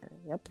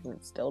 Yep, and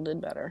it still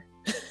did better.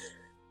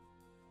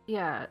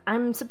 Yeah,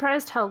 I'm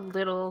surprised how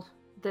little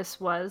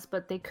this was,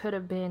 but they could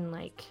have been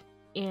like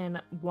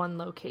in one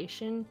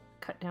location,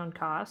 cut down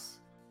costs.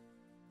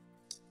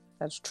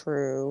 That's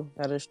true.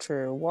 That is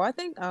true. Well, I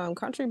think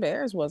Country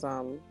Bears was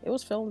it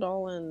was filmed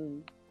all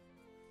in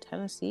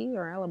Tennessee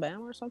or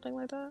Alabama or something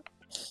like that.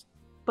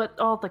 But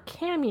all the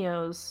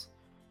cameos,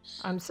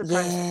 I'm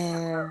surprised.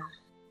 Yeah,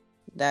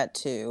 that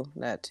too,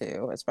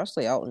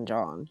 especially Elton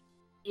John.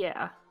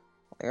 Yeah,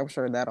 like I'm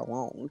sure that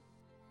alone.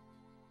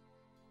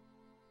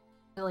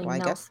 Billy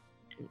Nelson.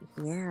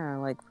 Yeah,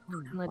 like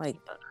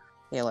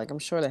I'm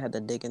sure they had to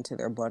dig into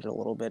their budget a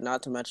little bit.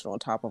 Not to mention on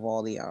top of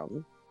all the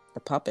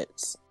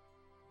puppets.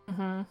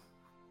 Mm-hmm.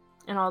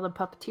 And all the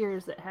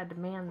puppeteers that had to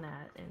man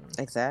that. And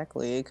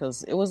exactly,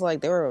 because it was like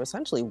they were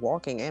essentially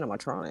walking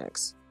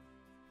animatronics.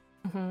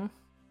 Mm-hmm.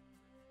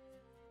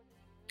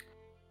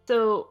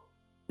 So,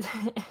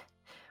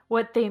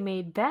 what they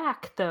made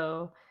back,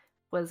 though,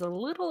 was a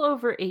little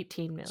over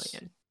 $18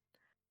 million.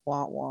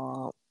 Wah,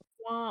 wah.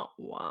 Wah,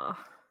 wah.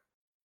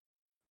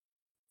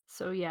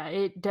 So, yeah,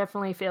 it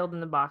definitely failed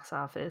in the box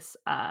office.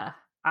 I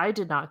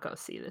did not go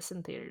see this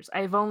in theaters.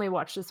 I've only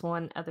watched this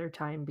one other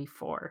time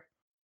before.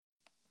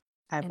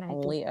 I've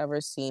only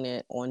ever seen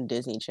it on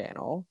Disney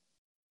Channel.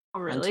 Oh,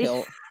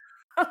 really?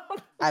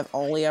 I've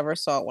only ever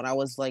saw it when I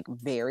was like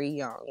very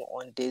young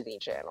on Disney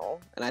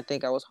Channel, and I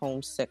think I was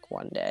homesick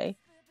one day,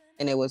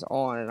 and it was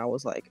on, and I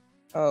was like,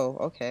 "Oh,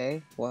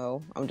 okay.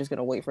 Well, I'm just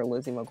gonna wait for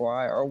Lizzie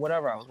McGuire or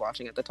whatever I was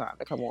watching at the time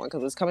to come on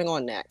because it's coming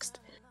on next."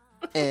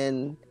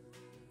 And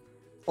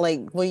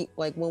when we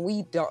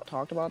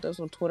talked about this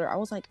on Twitter, I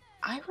was like,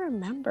 I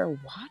remember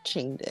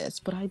watching this,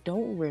 but I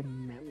don't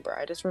remember.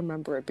 I just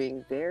remember it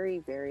being very,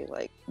 very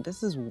like,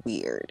 this is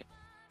weird.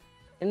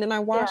 And then I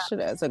watched it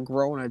as a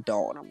grown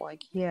adult, and I'm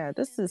like, yeah,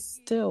 this is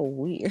still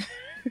weird.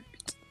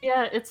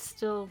 Yeah, it's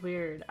still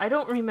weird. I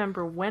don't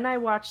remember when I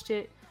watched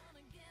it.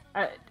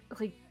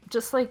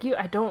 Just like you,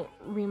 I don't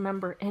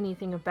remember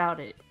anything about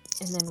it.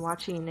 And then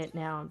watching it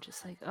now, I'm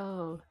just like,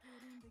 oh,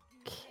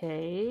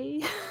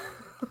 okay.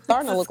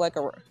 Starting to look like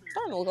a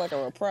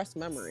repressed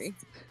memory.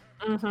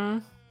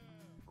 Mm-hmm.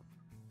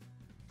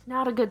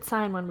 Not a good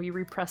sign when we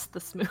repress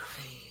this movie.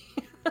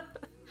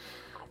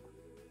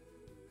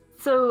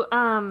 So,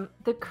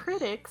 the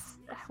critics,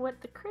 what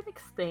the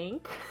critics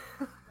think.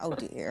 Oh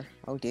dear,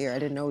 I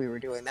didn't know we were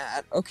doing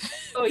that. Okay.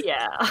 Oh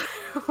yeah,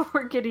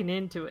 we're getting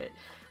into it.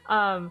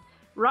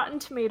 Rotten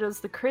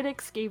Tomatoes, the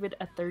critics gave it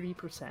a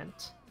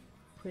 30%.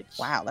 Which,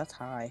 wow, that's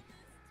high.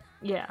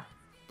 Yeah.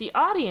 The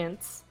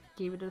audience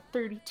gave it a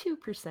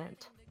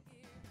 32%.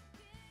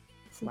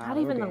 It's not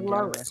even the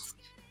lowest.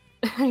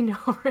 I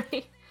know,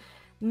 right?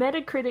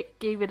 Metacritic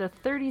gave it a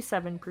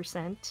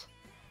 37%.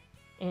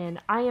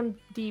 And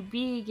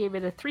IMDb gave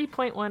it a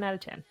 3.1 out of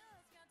 10.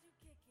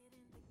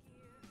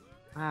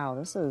 Wow,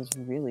 this is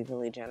really,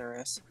 really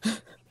generous.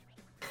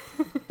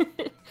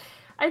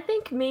 I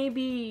think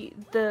maybe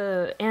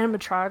the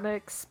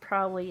animatronics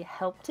probably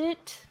helped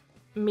it.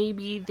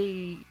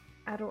 Maybe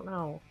I don't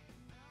know.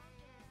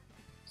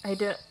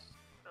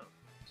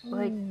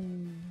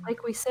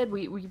 Like we said,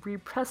 we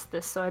repressed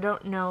this, so I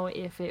don't know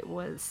if it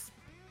was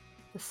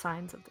the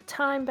signs of the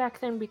time back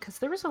then, because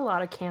there was a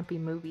lot of campy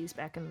movies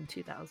back in the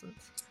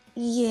 2000s.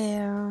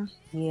 Yeah,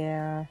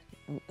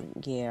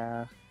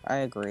 I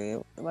agree.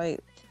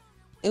 Like,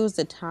 it was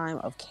the time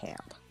of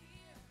camp.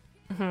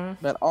 Mm-hmm.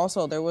 But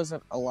also, there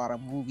wasn't a lot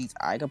of movies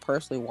I could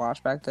personally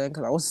watch back then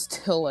because I was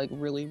still, like,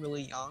 really,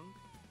 really young.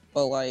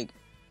 But, like,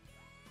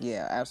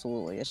 yeah,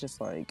 absolutely. It's just,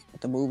 like,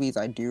 the movies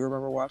I do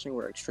remember watching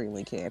were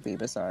extremely campy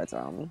besides,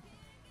 did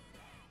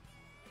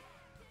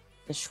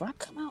Shrek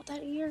come out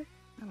that year?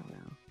 I don't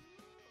know.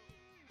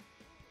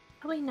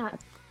 Probably not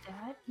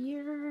that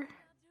year.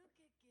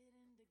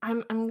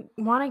 I'm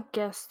want to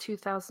guess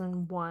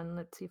 2001.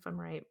 Let's see if I'm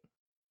right.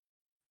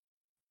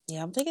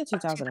 Yeah, I'm thinking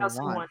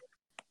 2001.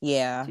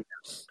 Yeah. 2000,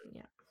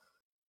 yeah.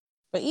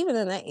 But even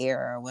in that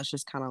era, it was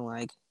just kind of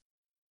like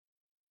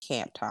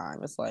camp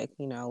time. It's like,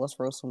 let's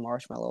roast some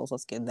marshmallows.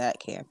 Let's get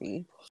that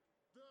campy.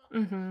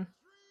 Mm-hmm.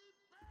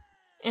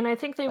 And I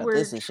think they But were...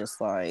 this is just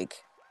like,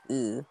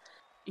 ugh.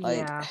 Like,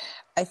 Yeah.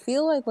 I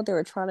feel like what they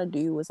were trying to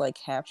do was like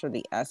capture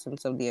the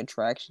essence of the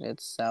attraction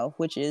itself,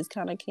 which is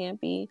kind of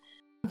campy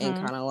and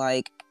kind of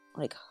like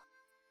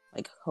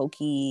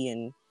hokey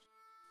and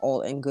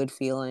all and good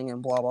feeling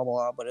and blah blah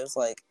blah. But it's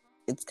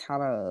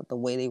kind of the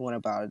way they went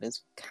about it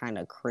is kind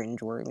of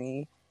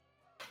cringeworthy.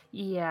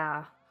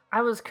 Yeah.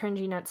 I was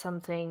cringing at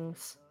some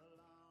things.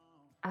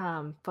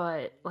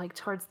 But like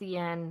towards the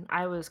end,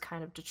 I was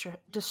kind of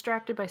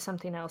distracted by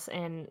something else,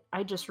 and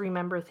I just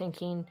remember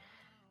thinking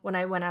when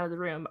I went out of the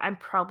room, I'm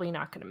probably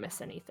not going to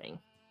miss anything.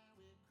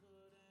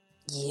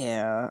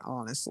 Yeah,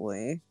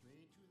 honestly.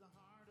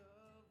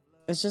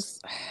 It's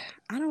just,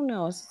 I don't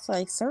know. It's just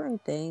like certain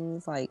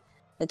things, like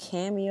the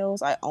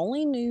cameos. I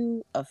only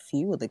knew a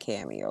few of the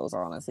cameos,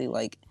 honestly.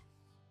 Like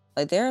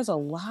there's a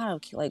lot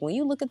of, like, when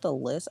you look at the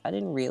list, I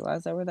didn't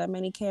realize there were that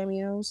many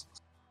cameos.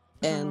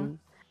 And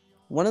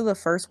one of the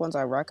first ones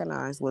I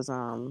recognized was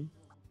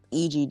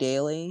E.G.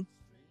 Daily.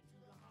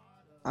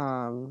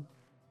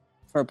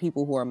 For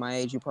people who are my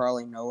age, you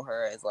probably know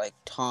her as like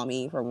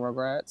Tommy from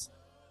Rugrats.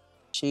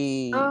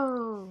 She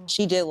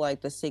did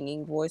like the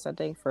singing voice, I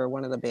think, for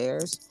one of the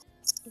bears.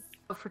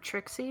 Oh, for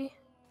Trixie?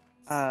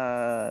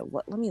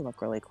 Let me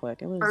look really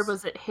quick. Or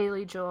was it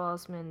Haley Joel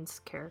Osment's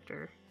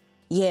character?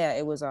 Yeah,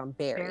 it was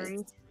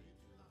Barry.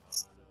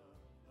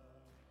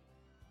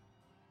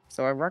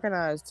 So I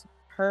recognized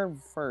her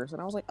first,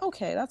 and I was like,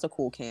 okay, that's a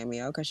cool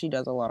cameo because she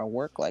does a lot of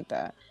work like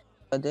that.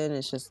 But then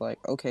it's just like,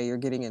 okay, you're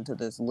getting into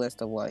this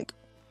list of like,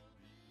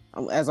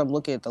 as I'm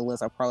looking at the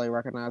list, I probably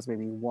recognize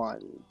maybe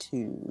 1,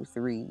 2,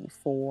 3,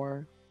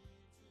 4,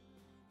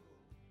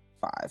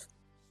 5.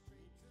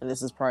 And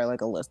this is probably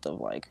like a list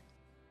of like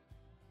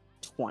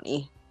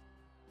 20.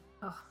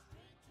 Ugh.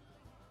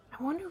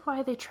 I wonder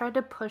why they tried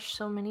to push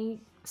so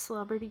many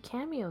celebrity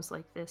cameos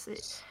like this.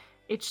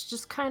 It's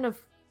just kind of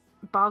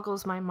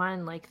boggles my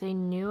mind. Like, they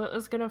knew it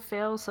was gonna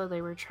fail, so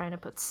they were trying to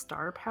put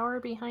star power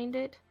behind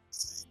it.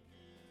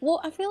 Well,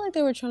 I feel like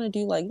they were trying to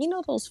do like,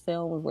 those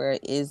films where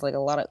it is like a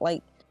lot of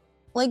like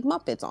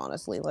Muppets,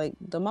 honestly. Like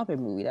the Muppet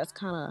movie, that's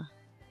kind of,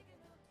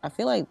 I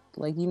feel like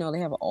they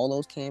have all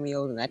those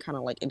cameos and that kind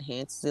of like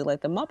enhances it.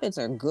 Like the Muppets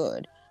are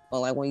good, but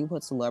like when you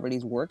put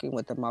celebrities working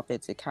with the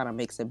Muppets, it kind of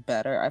makes it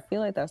better. I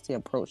feel like that's the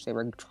approach they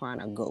were trying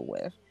to go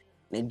with.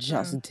 It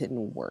just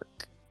didn't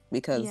work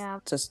because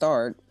to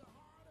start,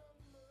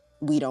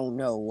 we don't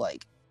know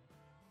like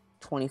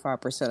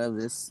 25% of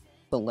this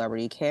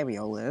celebrity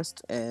cameo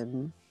list,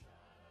 and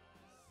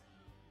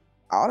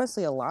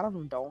honestly, a lot of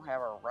them don't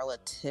have a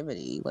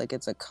relativity. Like,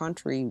 it's a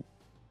country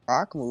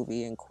rock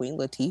movie, and Queen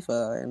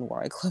Latifah and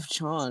Wyclef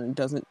Jean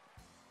doesn't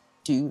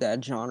do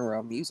that genre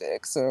of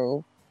music,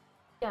 so...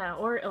 Yeah,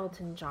 or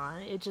Elton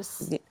John. It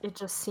just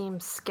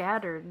seems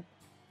scattered.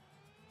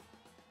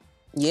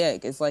 Yeah,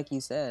 it's like you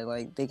said,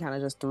 like, they kind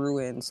of just threw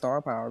in star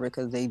power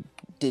because they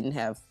didn't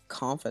have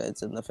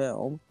confidence in the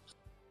film.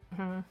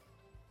 And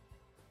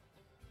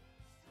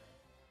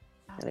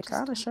it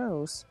kind of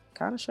shows.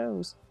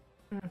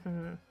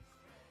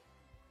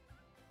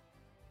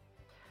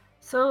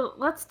 So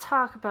let's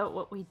talk about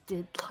what we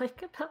did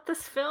like about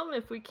this film,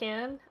 if we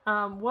can.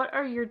 What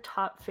are your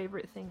top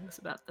favorite things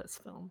about this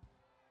film?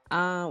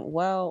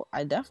 Well,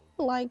 I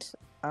definitely liked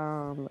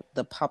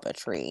the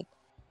puppetry.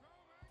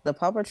 The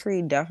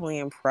puppetry definitely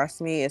impressed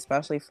me,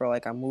 especially for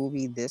like a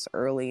movie this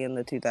early in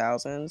the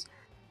 2000s,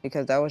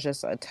 because that was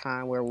just a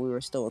time where we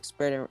were still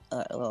experimenting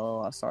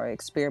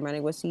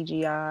with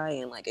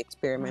CGI and like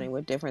experimenting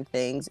with different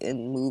things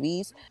in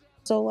movies.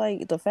 So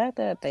like the fact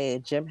that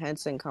the Jim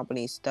Henson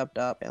Company stepped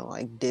up and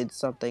like did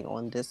something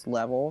on this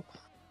level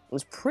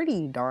was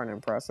pretty darn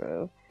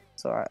impressive.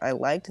 So I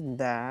liked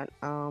that.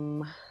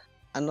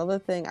 Another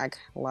thing I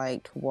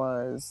liked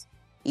was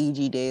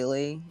E.G.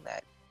 Daily,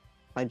 that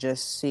like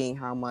just seeing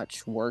how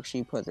much work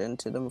she put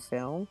into the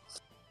film.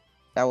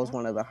 That was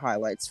one of the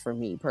highlights for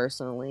me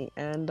personally.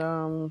 And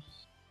didn't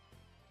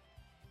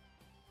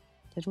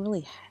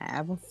really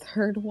have a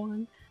third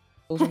one.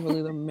 Those are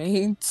really the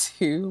main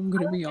two, I'm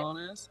gonna be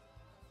honest.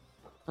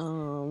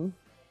 I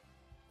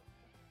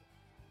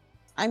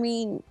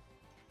mean,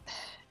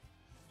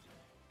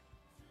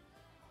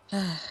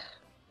 I'm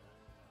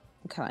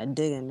kind of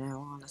digging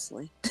now,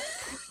 honestly.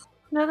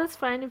 No, that's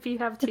fine if you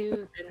have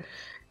to.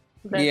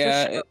 That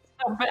Yeah, just shows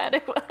how bad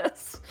it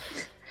was.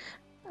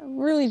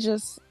 Really,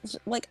 just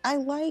like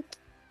I'm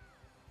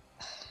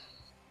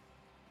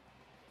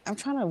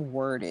trying to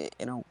word it,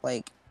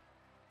 like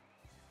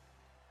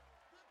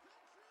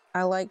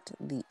I liked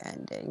the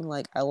ending.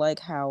 Like I like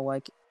how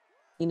like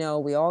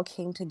we all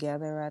came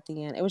together at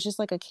the end. It was just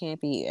like a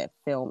campy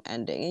film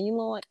ending, and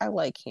like I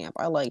like camp,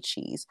 I like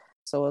cheese,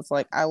 so it's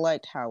like I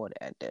liked how it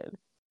ended.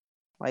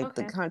 Like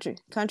the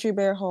Country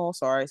Bear Hall.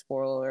 Sorry,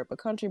 spoiler alert, but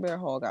Country Bear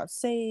Hall got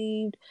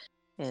saved.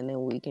 and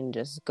then we can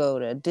just go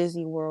to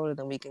Disney World, and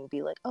then we can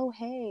be like, oh,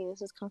 hey,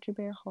 this is Country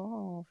Bear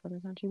Hall from the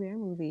Country Bear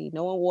movie.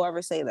 No one will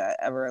ever say that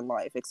ever in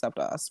life except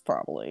us,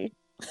 probably.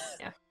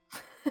 Yeah.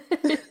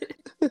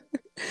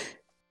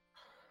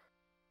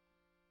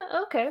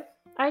 Okay.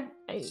 I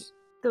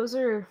those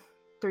are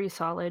 3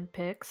 solid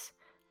picks.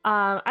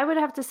 I would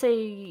have to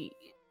say,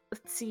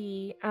 let's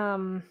see,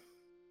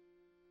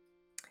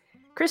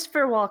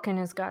 Christopher Walken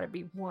has got to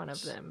be one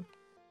of them.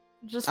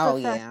 Just the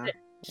fact that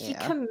he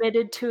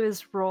committed to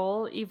his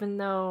role, even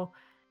though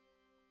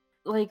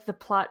like the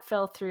plot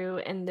fell through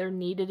and there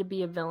needed to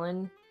be a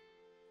villain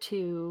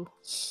to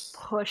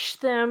push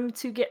them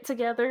to get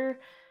together.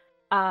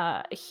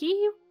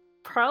 He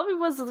probably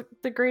was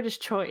the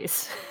greatest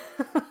choice.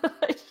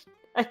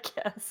 I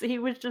guess he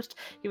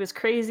was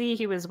crazy,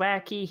 he was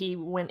wacky, he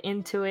went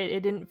into it.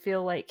 It didn't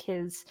feel like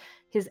his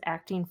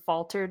acting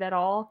faltered at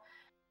all.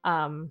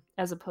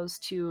 As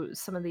opposed to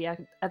some of the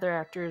other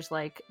actors,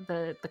 like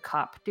the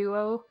cop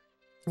duo.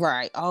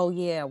 Right. Oh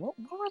yeah. What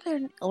were their,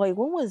 like?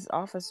 What was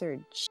Officer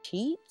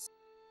Cheats?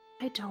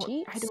 I don't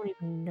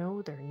even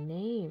know their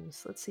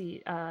names. Let's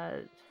see.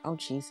 Oh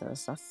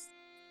Jesus, that's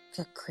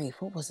good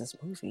grief. What was this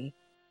movie?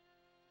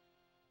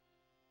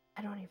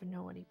 I don't even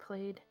know what he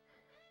played.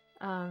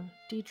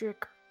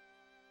 Diedrich,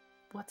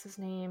 what's his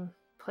name?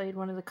 Played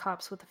one of the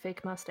cops with the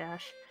fake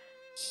mustache.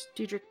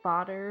 Diedrich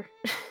Bader.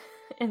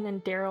 And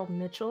then Daryl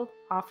Mitchell,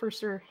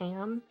 Officer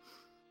Ham.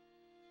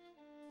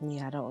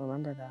 Yeah, I don't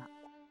remember that.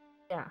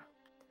 Yeah.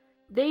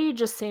 They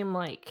just seem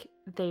like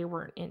they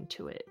weren't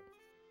into it.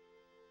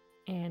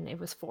 And it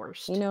was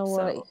forced. You know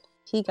what?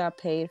 He got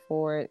paid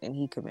for it and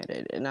he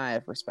committed. And I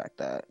respect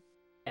that.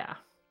 Yeah.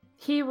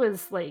 He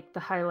was like the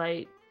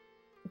highlight.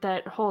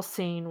 That whole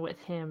scene with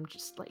him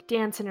just like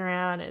dancing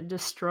around and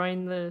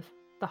destroying the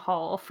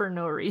hall for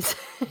no reason.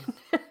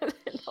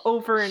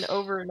 Over and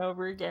over and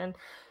over again.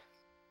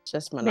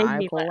 Just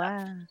maniacal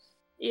laugh.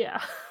 Yeah.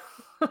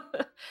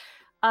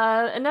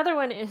 Another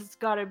one has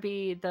got to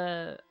be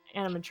the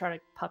animatronic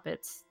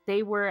puppets.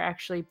 They were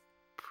actually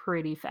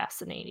pretty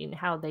fascinating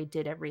how they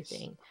did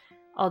everything.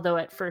 Although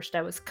at first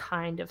I was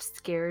kind of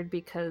scared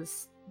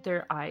because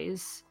their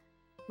eyes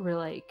were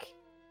like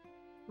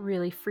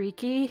really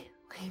freaky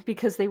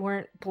because they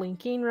weren't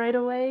blinking right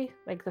away.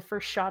 Like the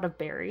first shot of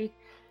Barry.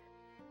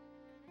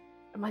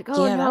 I'm like,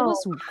 oh yeah, no. That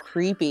was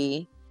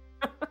creepy.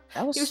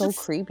 That was so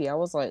creepy. I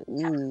was like,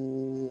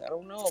 ooh, I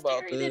don't know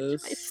about this. Into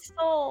my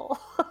soul.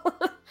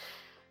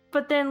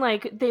 But then,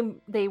 like,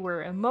 they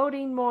were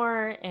emoting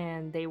more,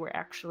 and they were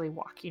actually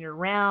walking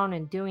around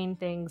and doing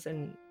things,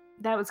 and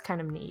that was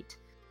kind of neat.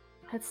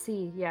 Let's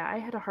see. Yeah, I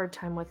had a hard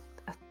time with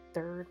a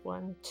third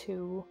one,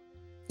 too.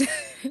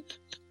 It's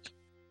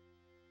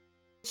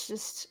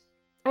just...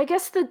 I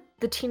guess the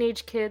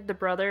teenage kid, the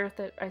brother,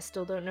 that I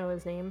still don't know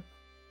his name,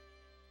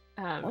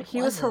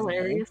 he was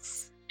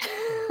hilarious.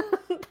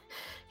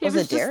 Was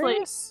it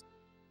Darius? Like,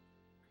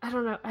 I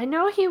don't know. I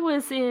know he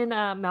was in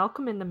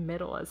Malcolm in the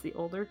Middle as the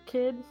older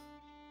kid.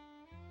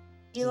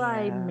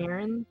 Eli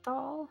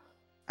Marienthal.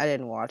 I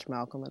didn't watch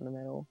Malcolm in the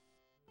Middle.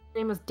 His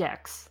name was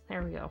Dex.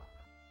 There we go.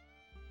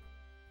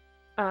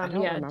 I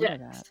don't remember Dex.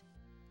 that.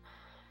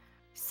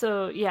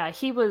 So yeah,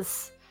 he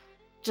was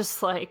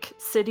just like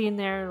sitting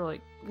there,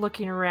 like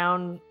looking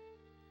around,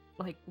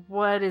 like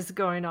what is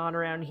going on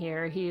around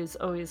here. He is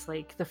always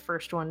like the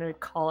first one to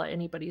call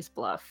anybody's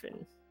bluff,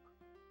 and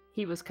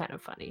he was kind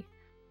of funny.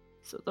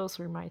 So those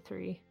were my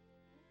 3.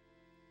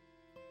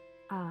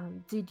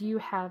 Did you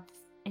have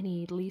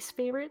any least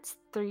favorites?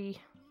 3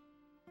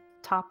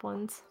 top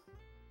ones?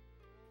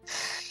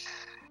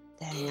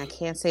 Dang, I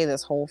can't say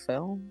this whole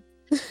film.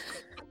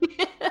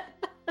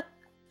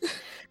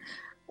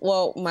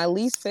 Well, my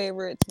least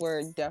favorites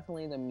were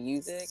definitely the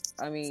music.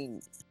 I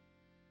mean,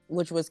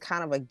 which was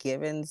kind of a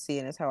given,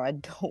 seeing as how I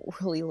don't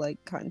really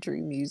like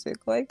country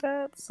music like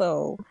that.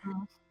 So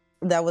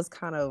that was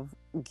kind of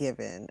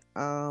given.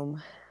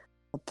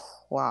 The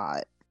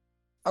plot.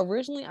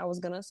 Originally, I was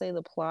gonna say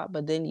the plot,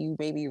 but then you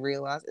made me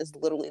realize it's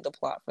literally the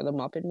plot for the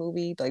Muppet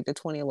movie, like the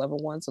 2011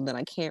 one. So then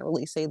I can't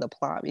really say the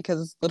plot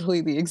because it's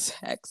literally the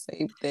exact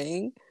same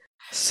thing.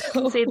 So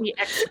you can say the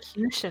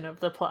execution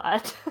of the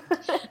plot.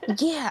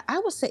 Yeah, I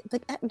would say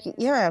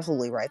you're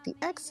absolutely right. The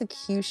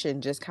execution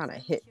just kind of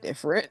hit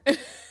different.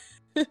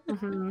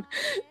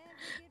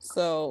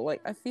 So,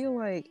 like, I feel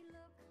like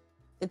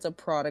it's a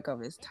product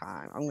of its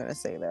time. I'm gonna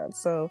say that.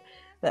 So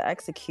the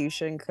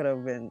execution could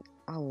have been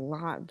a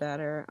lot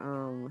better.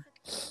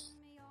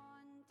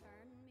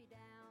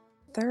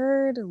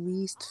 Third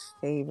least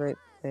favorite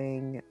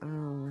thing.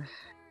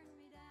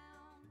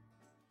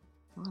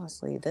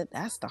 Honestly,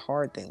 that's the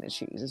hard thing to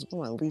choose. It's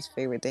one of my least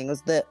favorite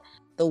things. Is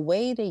the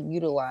way they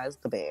utilize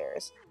the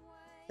bears.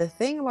 The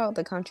thing about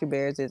the Country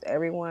Bears is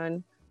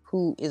everyone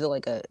who is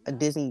like a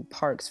Disney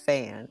Parks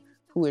fan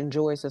who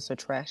enjoys this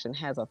attraction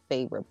has a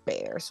favorite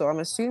bear. So I'm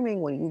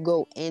assuming when you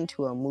go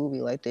into a movie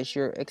like this,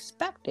 you're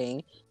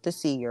expecting to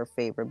see your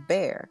favorite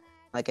bear.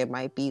 Like it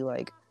might be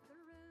like,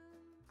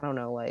 I don't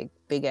know, like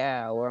Big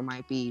Al, or it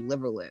might be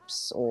Liver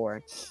Lips,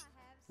 or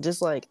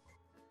just like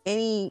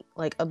any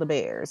like of the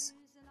bears.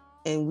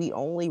 and we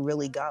only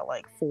really got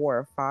like 4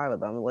 or 5 of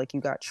them. Like,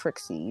 you got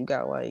Trixie, you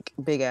got like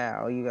Big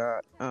Al, you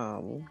got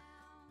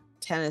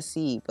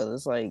Tennessee, but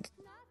it's like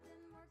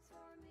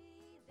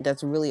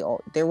that's really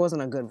all. There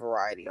wasn't a good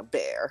variety of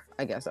bear.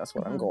 I guess that's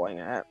what I'm going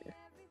at.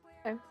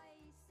 Okay.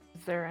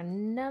 Is there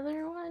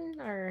another one,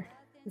 or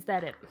is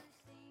that it?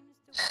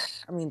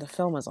 I mean, the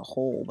film as a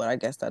whole, but I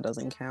guess that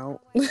doesn't count.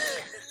 It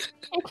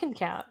can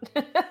count.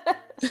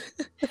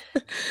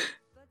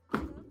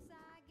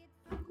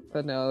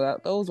 But no,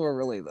 those were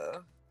really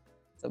the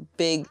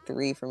big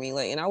 3 for me.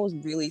 Like, and I was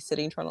really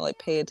trying to like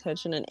pay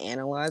attention and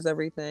analyze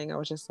everything. I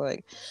was just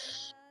like,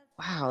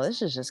 wow,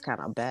 this is just kind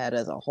of bad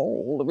as a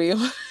whole, to be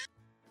honest.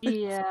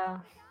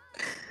 Yeah.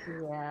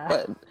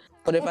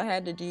 But if I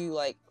had to do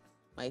like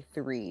my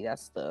 3,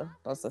 that's the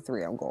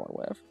 3 I'm going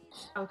with.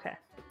 Okay.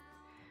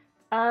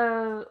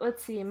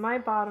 Let's see. My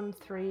bottom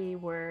 3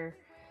 were,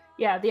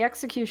 the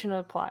execution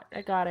of the plot.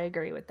 I gotta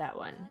agree with that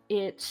one.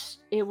 It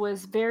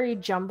was very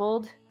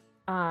jumbled.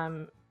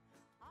 How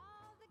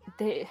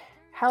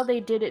they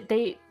did it,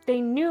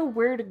 they knew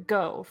where to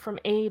go from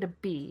A to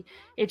B.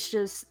 It's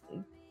just,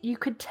 you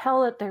could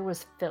tell that there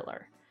was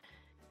filler.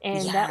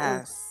 And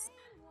that was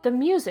the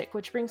music,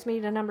 which brings me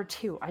to number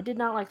 2. I did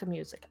not like the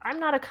music. I'm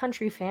not a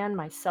country fan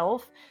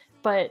myself,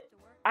 but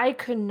I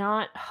could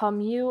not hum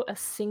you a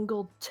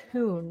single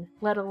tune,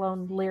 let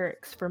alone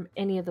lyrics, from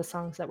any of the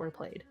songs that were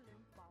played.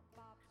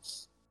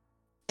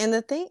 And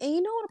the thing, and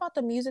you know what about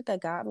the music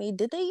that got me?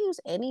 Did they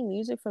use any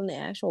music from the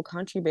actual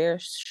Country Bear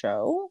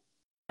show?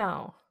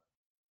 No.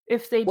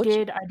 If they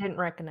did, I didn't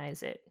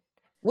recognize it.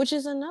 Which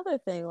is another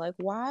thing. Like,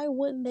 why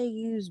wouldn't they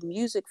use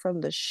music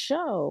from the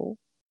show?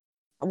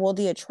 Well,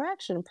 the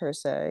attraction per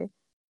se,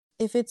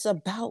 if it's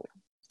about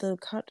the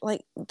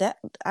like that.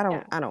 I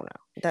don't know.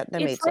 That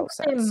made no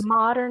sense. They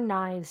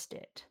modernized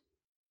it,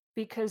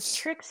 because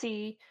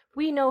Trixie,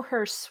 we know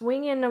her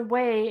swinging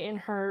away in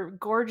her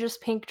gorgeous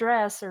pink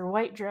dress or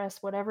white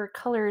dress, whatever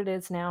color it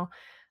is now,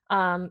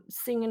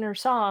 singing her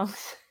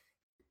songs.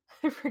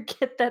 I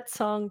forget that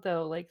song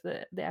though, like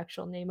the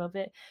actual name of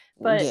it.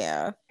 But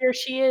here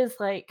she is,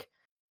 like,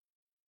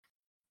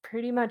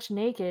 pretty much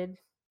naked.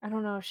 I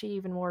don't know if she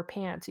even wore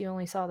pants. You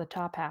only saw the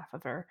top half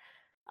of her.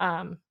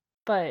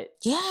 But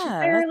she's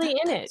barely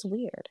in it. It's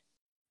weird.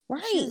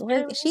 Right.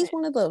 She's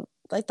one of the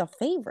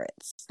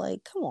favorites.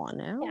 Like, come on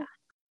now. Yeah.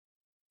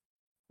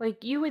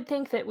 Like, you would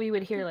think that we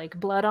would hear like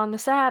Blood on the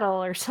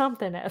Saddle or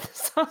something at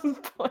some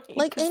point.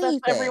 Like anything.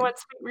 That's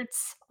everyone's favorite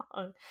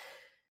song.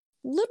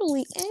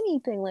 Literally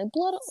anything. Like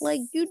blood,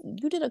 like you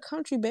did a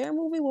Country Bear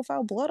movie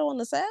without Blood on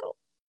the Saddle?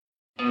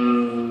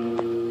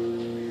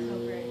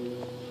 Oh, great.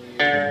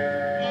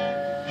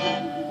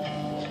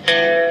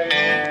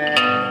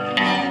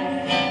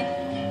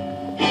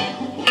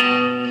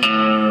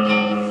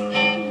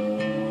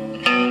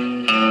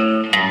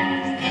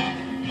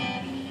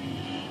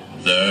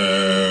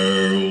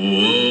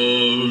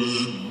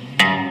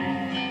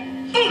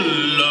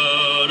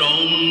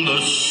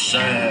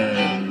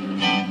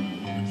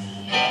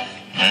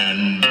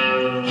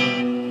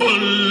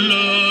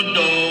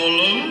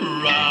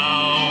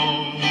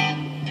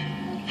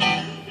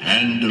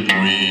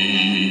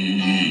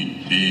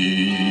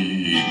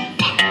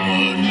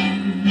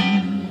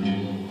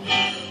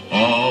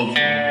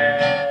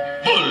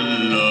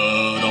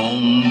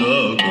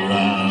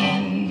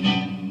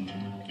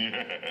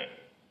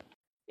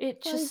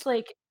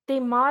 Like, they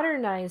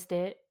modernized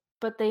it,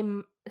 but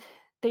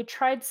they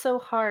tried so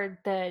hard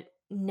that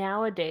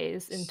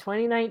nowadays in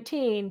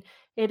 2019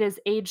 it has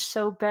aged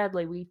so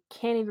badly we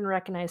can't even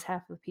recognize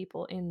half of the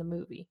people in the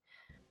movie.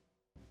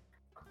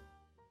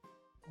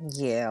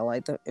 Yeah,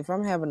 like if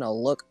I'm having to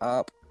look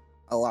up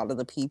a lot of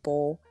the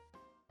people,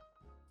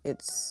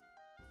 it's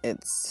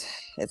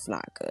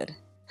not good.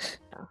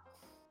 Yeah.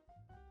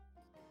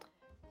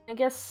 I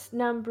guess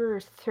number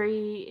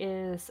 3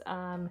 is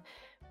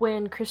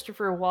when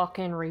Christopher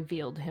Walken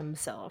revealed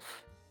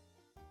himself.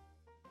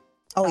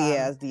 Oh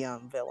yeah, as the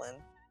villain.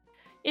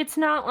 It's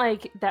not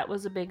like that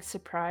was a big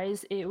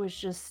surprise. It was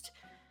just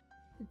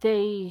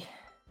they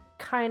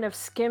kind of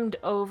skimmed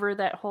over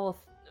that whole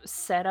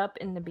setup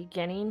in the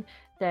beginning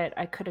that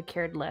I could have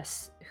cared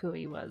less who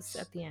he was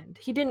at the end.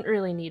 He didn't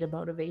really need a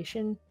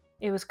motivation.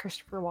 It was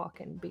Christopher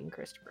Walken being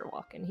Christopher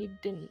Walken. He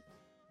didn't.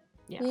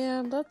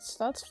 Yeah,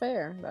 that's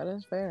fair. That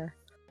is fair.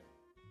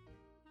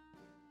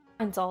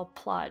 It's all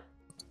plot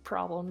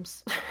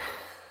problems.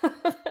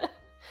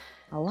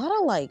 A lot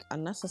of like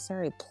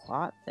unnecessary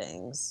plot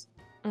things.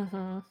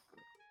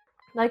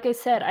 Like I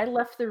said, I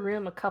left the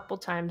room a couple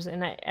times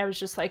and I was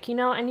just like,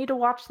 I need to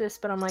watch this,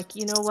 but I'm like,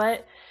 you know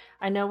what?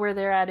 I know where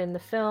they're at in the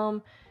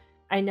film.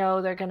 I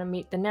know they're going to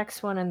meet the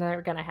next one and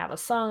they're going to have a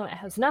song that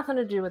has nothing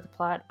to do with the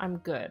plot. I'm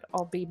good.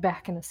 I'll be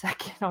back in a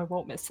second. I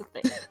won't miss a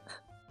thing.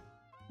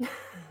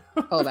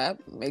 Oh, that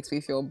makes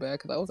me feel bad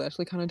because I was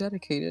actually kind of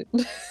dedicated.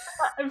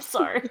 I'm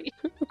sorry.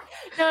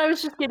 No, I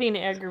was just getting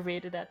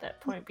aggravated at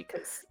that point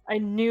because I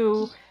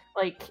knew,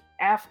 like,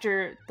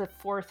 after the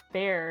 4th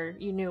bear,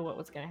 you knew what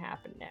was going to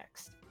happen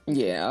next.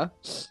 Yeah.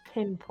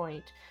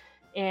 Pinpoint.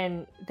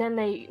 And then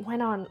they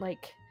went on,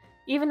 like,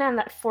 even on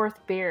that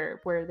fourth bear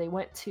where they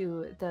went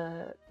to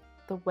the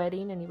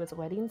wedding and he was a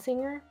wedding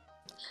singer.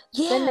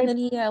 Yeah, Then and then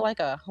he had like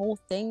a whole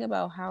thing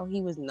about how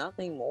he was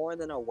nothing more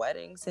than a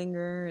wedding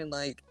singer, and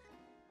like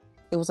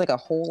it was like a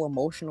whole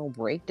emotional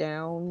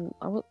breakdown.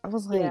 I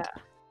was like, Yeah.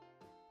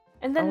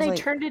 And then they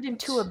turned it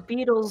into a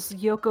Beatles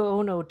Yoko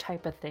Ono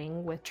type of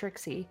thing with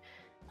Trixie.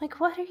 Like,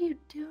 what are you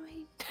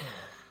doing?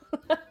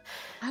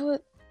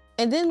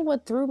 And then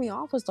what threw me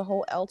off was the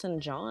whole Elton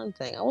John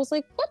thing. I was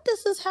like, what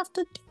does this have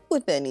to do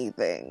with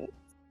anything?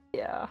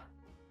 Yeah.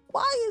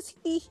 Why is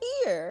he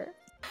here?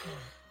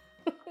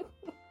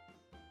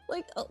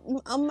 Like,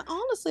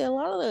 honestly, a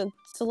lot of the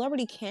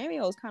celebrity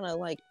cameos kind of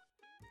like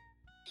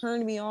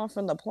turned me off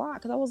from the plot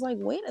because I was like,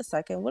 wait a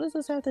second, what does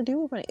this have to do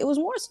with it? It was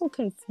more so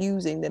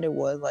confusing than it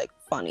was like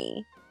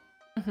funny.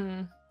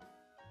 Mm-hmm.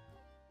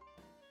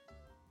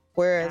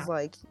 Whereas,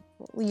 like,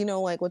 you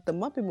know, like with the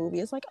Muppet movie,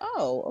 it's like,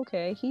 oh,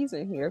 okay, he's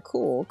in here,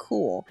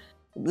 cool.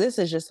 This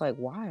is just like,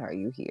 why are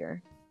you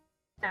here?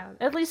 Yeah,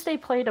 at least they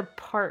played a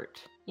part,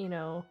 you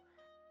know.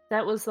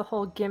 That was the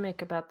whole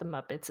gimmick about the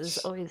Muppets, is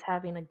always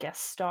having a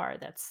guest star.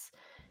 That's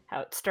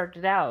how it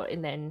started out,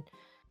 and then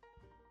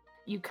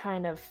you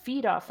kind of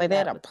feed off like of they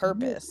that had a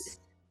purpose.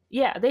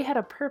 Yeah, they had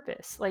a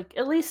purpose. Like,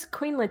 at least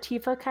Queen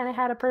Latifah kind of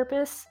had a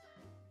purpose.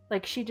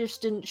 Like, she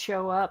just didn't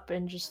show up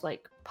and just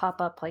like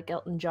pop up like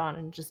Elton John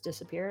and just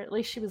disappear. At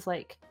least she was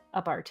like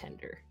a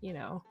bartender, you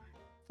know.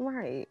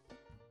 Right.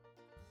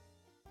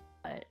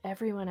 But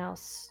everyone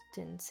else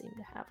didn't seem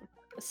to have a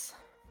purpose.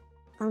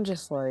 I'm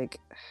just like,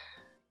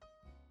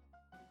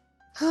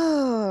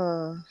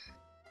 well.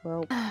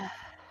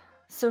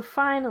 So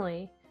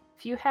finally,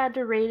 if you had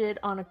to rate it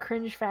on a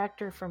cringe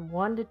factor from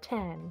 1 to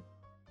 10,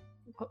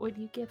 what would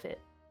you give it?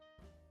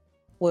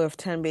 With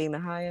 10 being the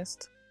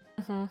highest?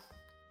 Mm-hmm.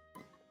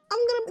 I'm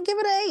gonna give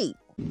it an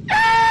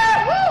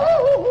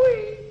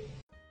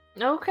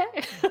 8.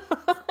 Okay.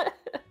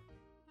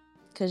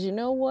 Because you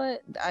know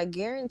what? I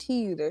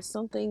guarantee you there's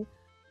something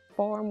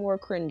far more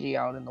cringy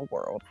out in the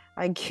world.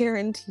 I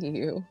guarantee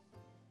you.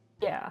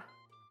 Yeah.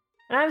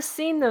 And I've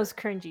seen those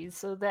cringies,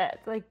 so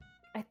that, like,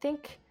 I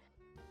think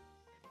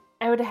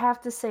I would have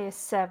to say a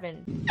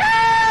 7.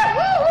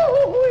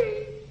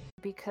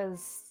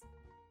 Because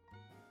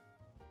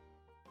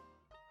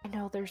I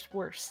know there's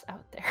worse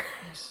out there.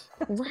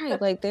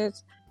 Right, like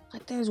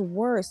there's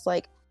worse.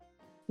 Like,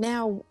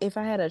 now if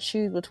I had to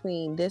choose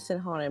between this and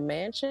Haunted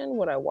Mansion,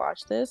 would I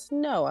watch this?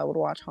 No, I would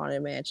watch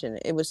Haunted Mansion.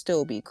 It would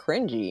still be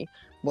cringy,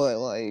 but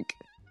like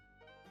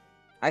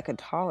I could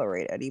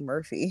tolerate Eddie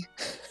Murphy.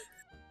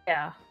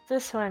 Yeah,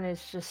 this one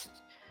is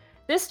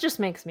just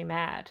makes me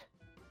mad.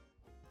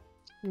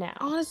 Now.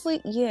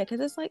 Honestly, yeah, because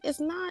it's like it's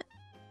not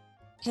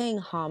paying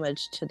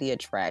homage to the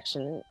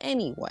attraction in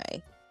any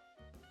way.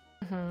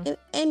 Mm-hmm.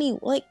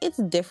 It's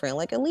different.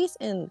 Like, at least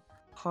in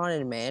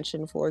Haunted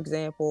Mansion, for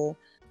example,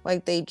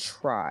 like they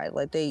tried,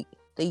 like they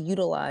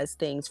utilize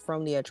things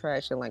from the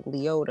attraction, like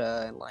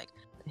Leota and like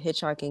the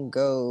Hitchhiking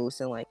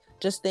Ghost, and like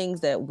just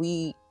things that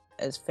we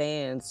as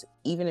fans,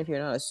 even if you're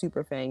not a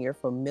super fan, you're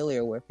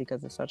familiar with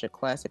because it's such a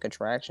classic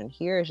attraction.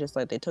 Here it's just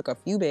like they took a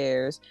few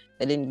bears,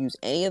 they didn't use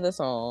any of the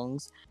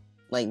songs,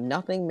 like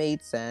nothing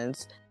made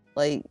sense.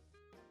 Like,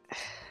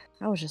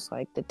 I was just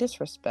like, the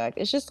disrespect.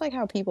 It's just like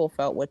how people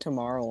felt with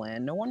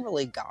Tomorrowland. No one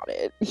really got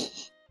it.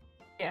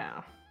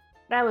 Yeah.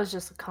 That was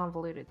just a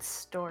convoluted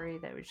story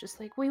that was just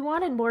like, we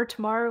wanted more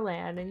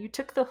Tomorrowland, and you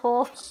took the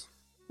whole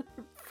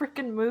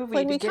freaking movie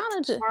like, to get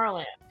to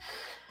Tomorrowland.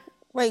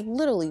 Like,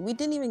 literally, we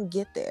didn't even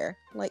get there.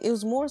 Like, it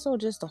was more so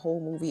just the whole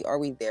movie, are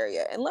we there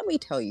yet? And let me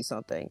tell you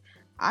something.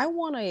 I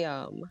want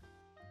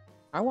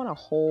a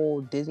whole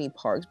Disney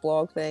Parks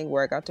blog thing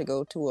where I got to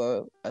go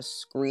to a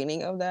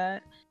screening of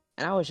that.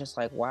 And I was just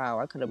like, wow,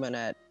 I could have been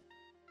at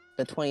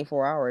the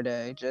 24-hour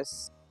day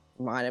just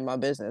minding my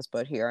business.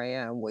 But here I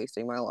am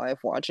wasting my life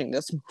watching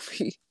this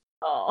movie.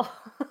 Oh.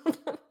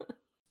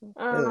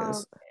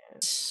 Oh,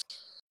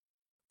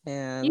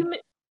 man.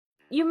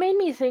 You made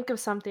me think of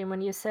something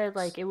when you said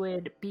like it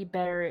would be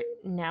better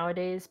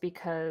nowadays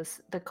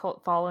because the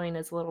cult following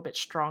is a little bit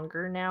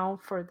stronger now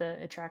for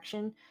the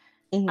attraction.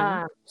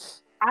 Mm-hmm.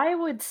 I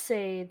would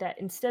say that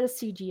instead of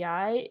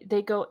CGI,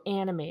 they go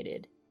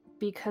animated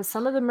because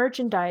some of the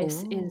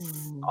merchandise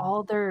is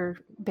all their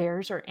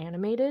bears are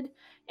animated,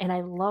 and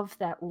I love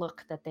that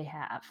look that they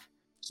have.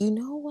 You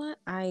know what?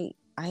 I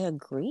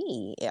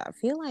agree. Yeah, I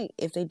feel like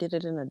if they did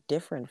it in a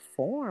different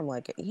form,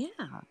 like, yeah,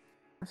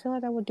 I feel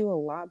like that would do a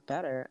lot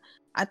better.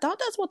 I thought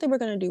that's what they were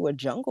going to do with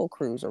Jungle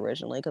Cruise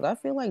originally, because I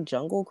feel like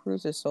Jungle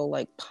Cruise is so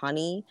like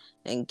punny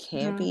and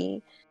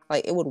campy.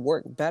 Like, it would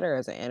work better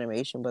as an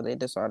animation, but they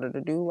decided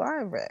to do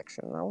live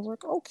action. And I was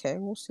like, okay,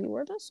 we'll see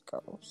where this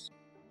goes.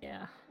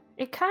 Yeah.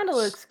 It kind of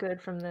looks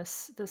good from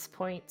this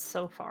point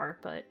so far,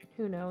 but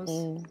who knows?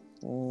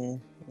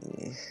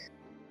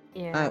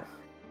 Yeah.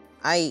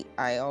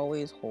 I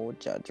always hold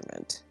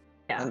judgment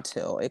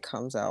until it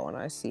comes out and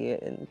I see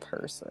it in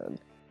person.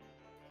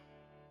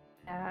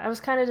 Yeah, I was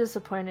kind of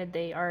disappointed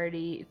they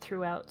already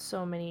threw out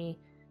so many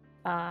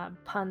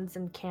puns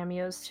and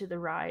cameos to the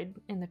ride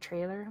in the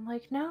trailer. I'm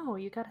like, no,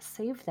 you gotta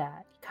save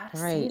that. You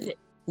gotta Right. save it.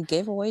 You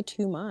gave away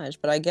too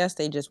much, but I guess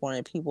they just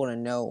wanted people to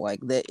know like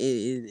that it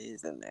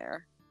is in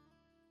there.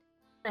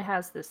 It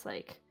has this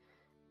like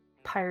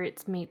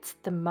Pirates meets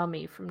The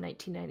Mummy from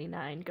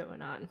 1999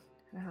 going on.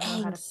 I don't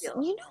know how to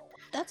feel. You know,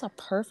 that's a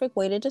perfect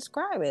way to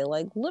describe it.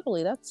 Like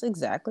literally, that's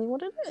exactly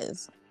what it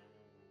is.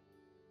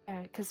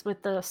 Yeah, because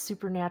with the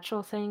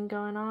supernatural thing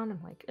going on,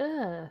 I'm like,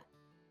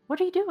 what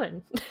are you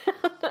doing?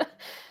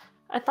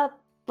 I thought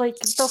like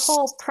the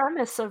whole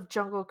premise of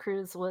Jungle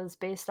Cruise was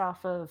based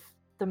off of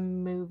the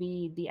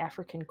movie The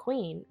African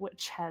Queen,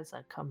 which has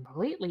a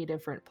completely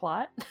different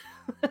plot.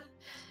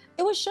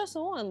 It was just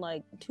on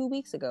like 2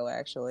 weeks ago,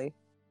 actually.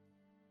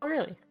 Oh,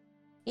 really?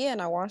 Yeah,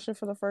 and I watched it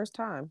for the first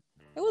time.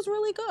 It was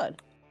really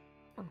good.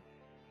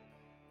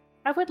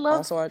 I would love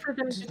Also, for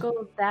them to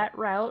go that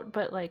route,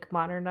 but like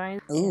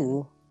modernize.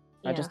 Ooh,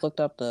 I yeah. just looked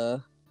up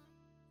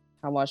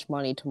how much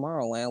money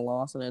Tomorrowland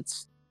lost, and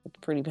it's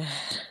pretty bad.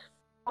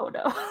 Oh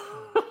no.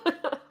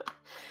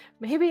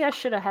 Maybe I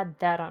should have had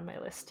that on my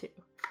list too.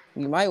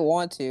 You might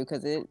want to,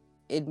 because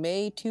it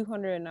made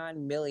 $209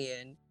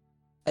 million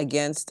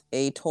against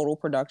a total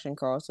production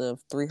cost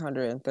of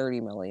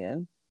 $330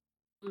 million.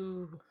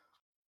 Ooh.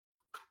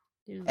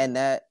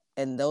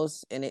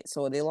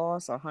 So they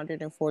lost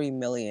 $140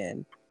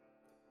 million.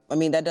 I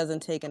mean, that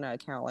doesn't take into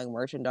account like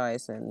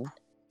merchandise and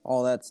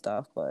all that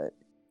stuff, but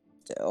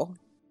still.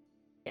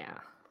 Yeah.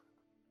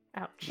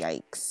 Ouch.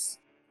 Yikes.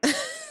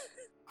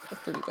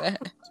 That's pretty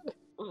bad.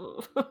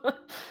 Ooh.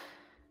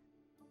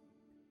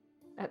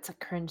 That's a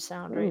cringe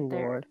sound right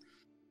there. Lord.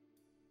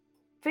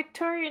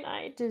 Victoria and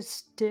I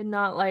just did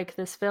not like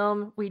this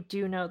film. We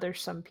do know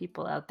there's some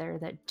people out there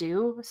that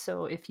do.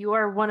 So if you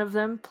are one of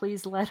them,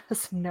 please let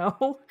us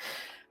know.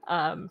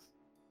 Yeah,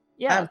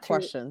 I have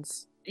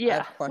questions.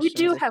 Yeah, we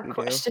do have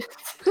questions.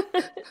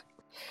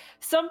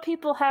 Some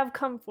people have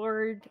come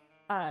forward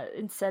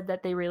and said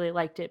that they really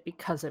liked it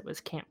because it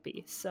was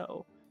campy.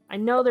 So I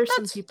know there's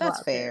some people out there.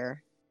 That's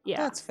fair. Yeah.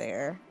 That's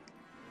fair.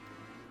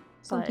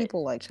 Some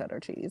people like cheddar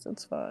cheese.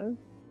 It's fine.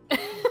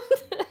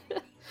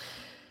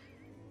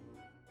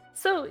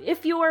 So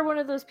if you are one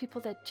of those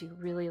people that do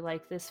really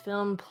like this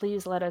film,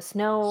 please let us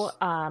know.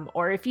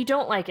 Or if you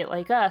don't like it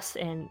like us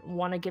and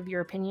want to give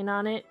your opinion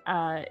on it,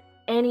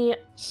 any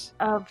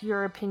of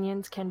your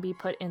opinions can be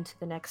put into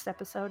the next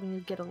episode and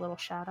you get a little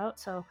shout out.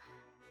 So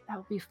that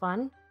would be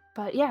fun.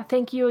 But yeah,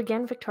 thank you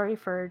again, Victoria,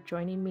 for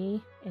joining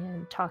me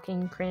and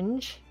talking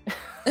cringe.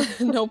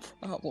 No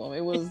problem.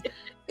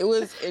 It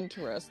was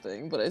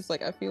interesting, but it's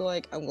like I feel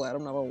like I'm glad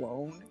I'm not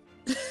alone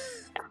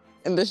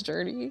in this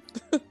journey.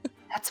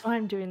 That's why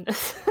I'm doing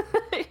this.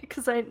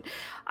 Because I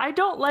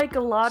don't like a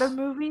lot of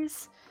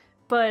movies,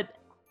 but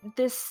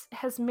this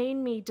has made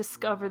me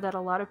discover that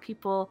a lot of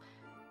people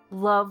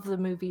love the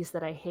movies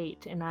that I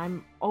hate, and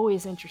I'm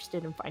always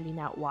interested in finding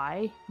out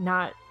why.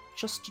 Not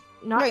judging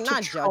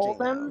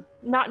them,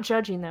 not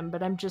judging them,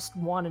 but I'm just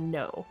want to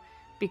know,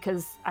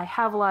 because I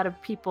have a lot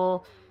of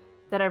people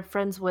that I'm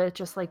friends with,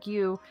 just like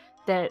you,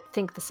 that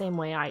think the same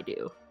way I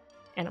do,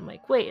 and I'm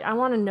like, wait, I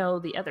want to know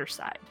the other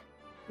side.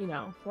 You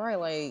know,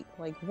 right?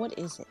 Like, what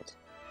is it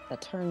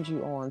that turns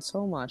you on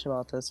so much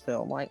about this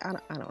film? Like, I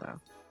don't know.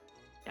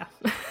 Yeah,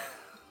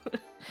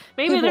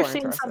 maybe they're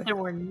seeing something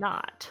we're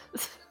not.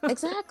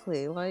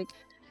 Exactly. Like,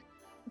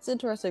 it's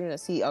interesting to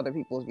see other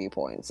people's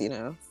viewpoints. You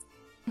know.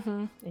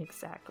 Mm-hmm,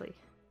 exactly.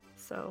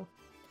 So,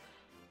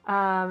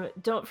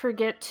 don't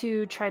forget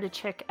to try to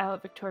check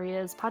out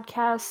Victoria's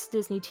podcast,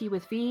 Disney Tea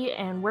with V,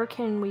 and where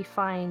can we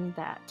find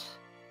that?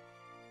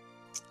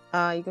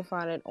 You can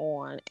find it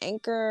on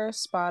Anchor,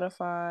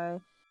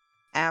 Spotify,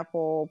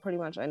 Apple, pretty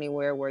much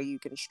anywhere where you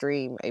can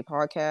stream a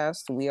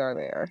podcast. We are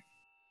there.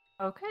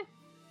 Okay.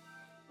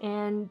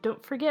 And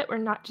don't forget, we're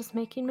not just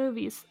making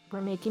movies,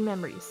 we're making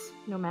memories,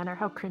 no matter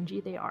how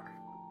cringy they are.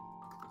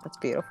 That's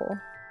beautiful.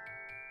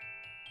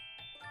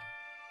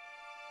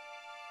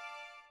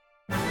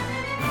 I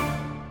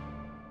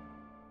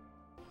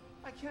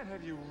can't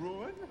have you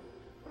ruin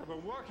what I've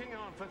been working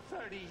on for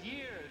 30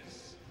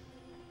 years.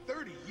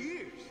 30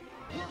 years?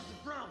 What's the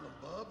problem,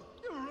 bub?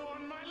 You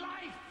ruined my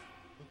life!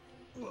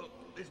 Well,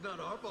 it's not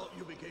our fault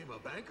you became a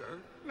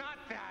banker. Not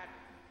that.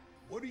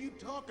 What are you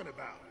talking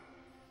about?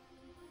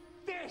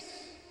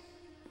 This!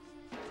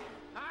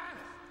 Huh?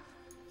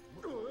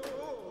 What are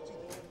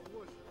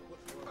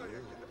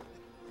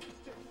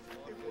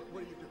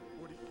you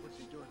doing? What's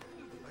he doing?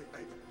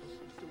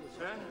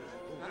 Huh?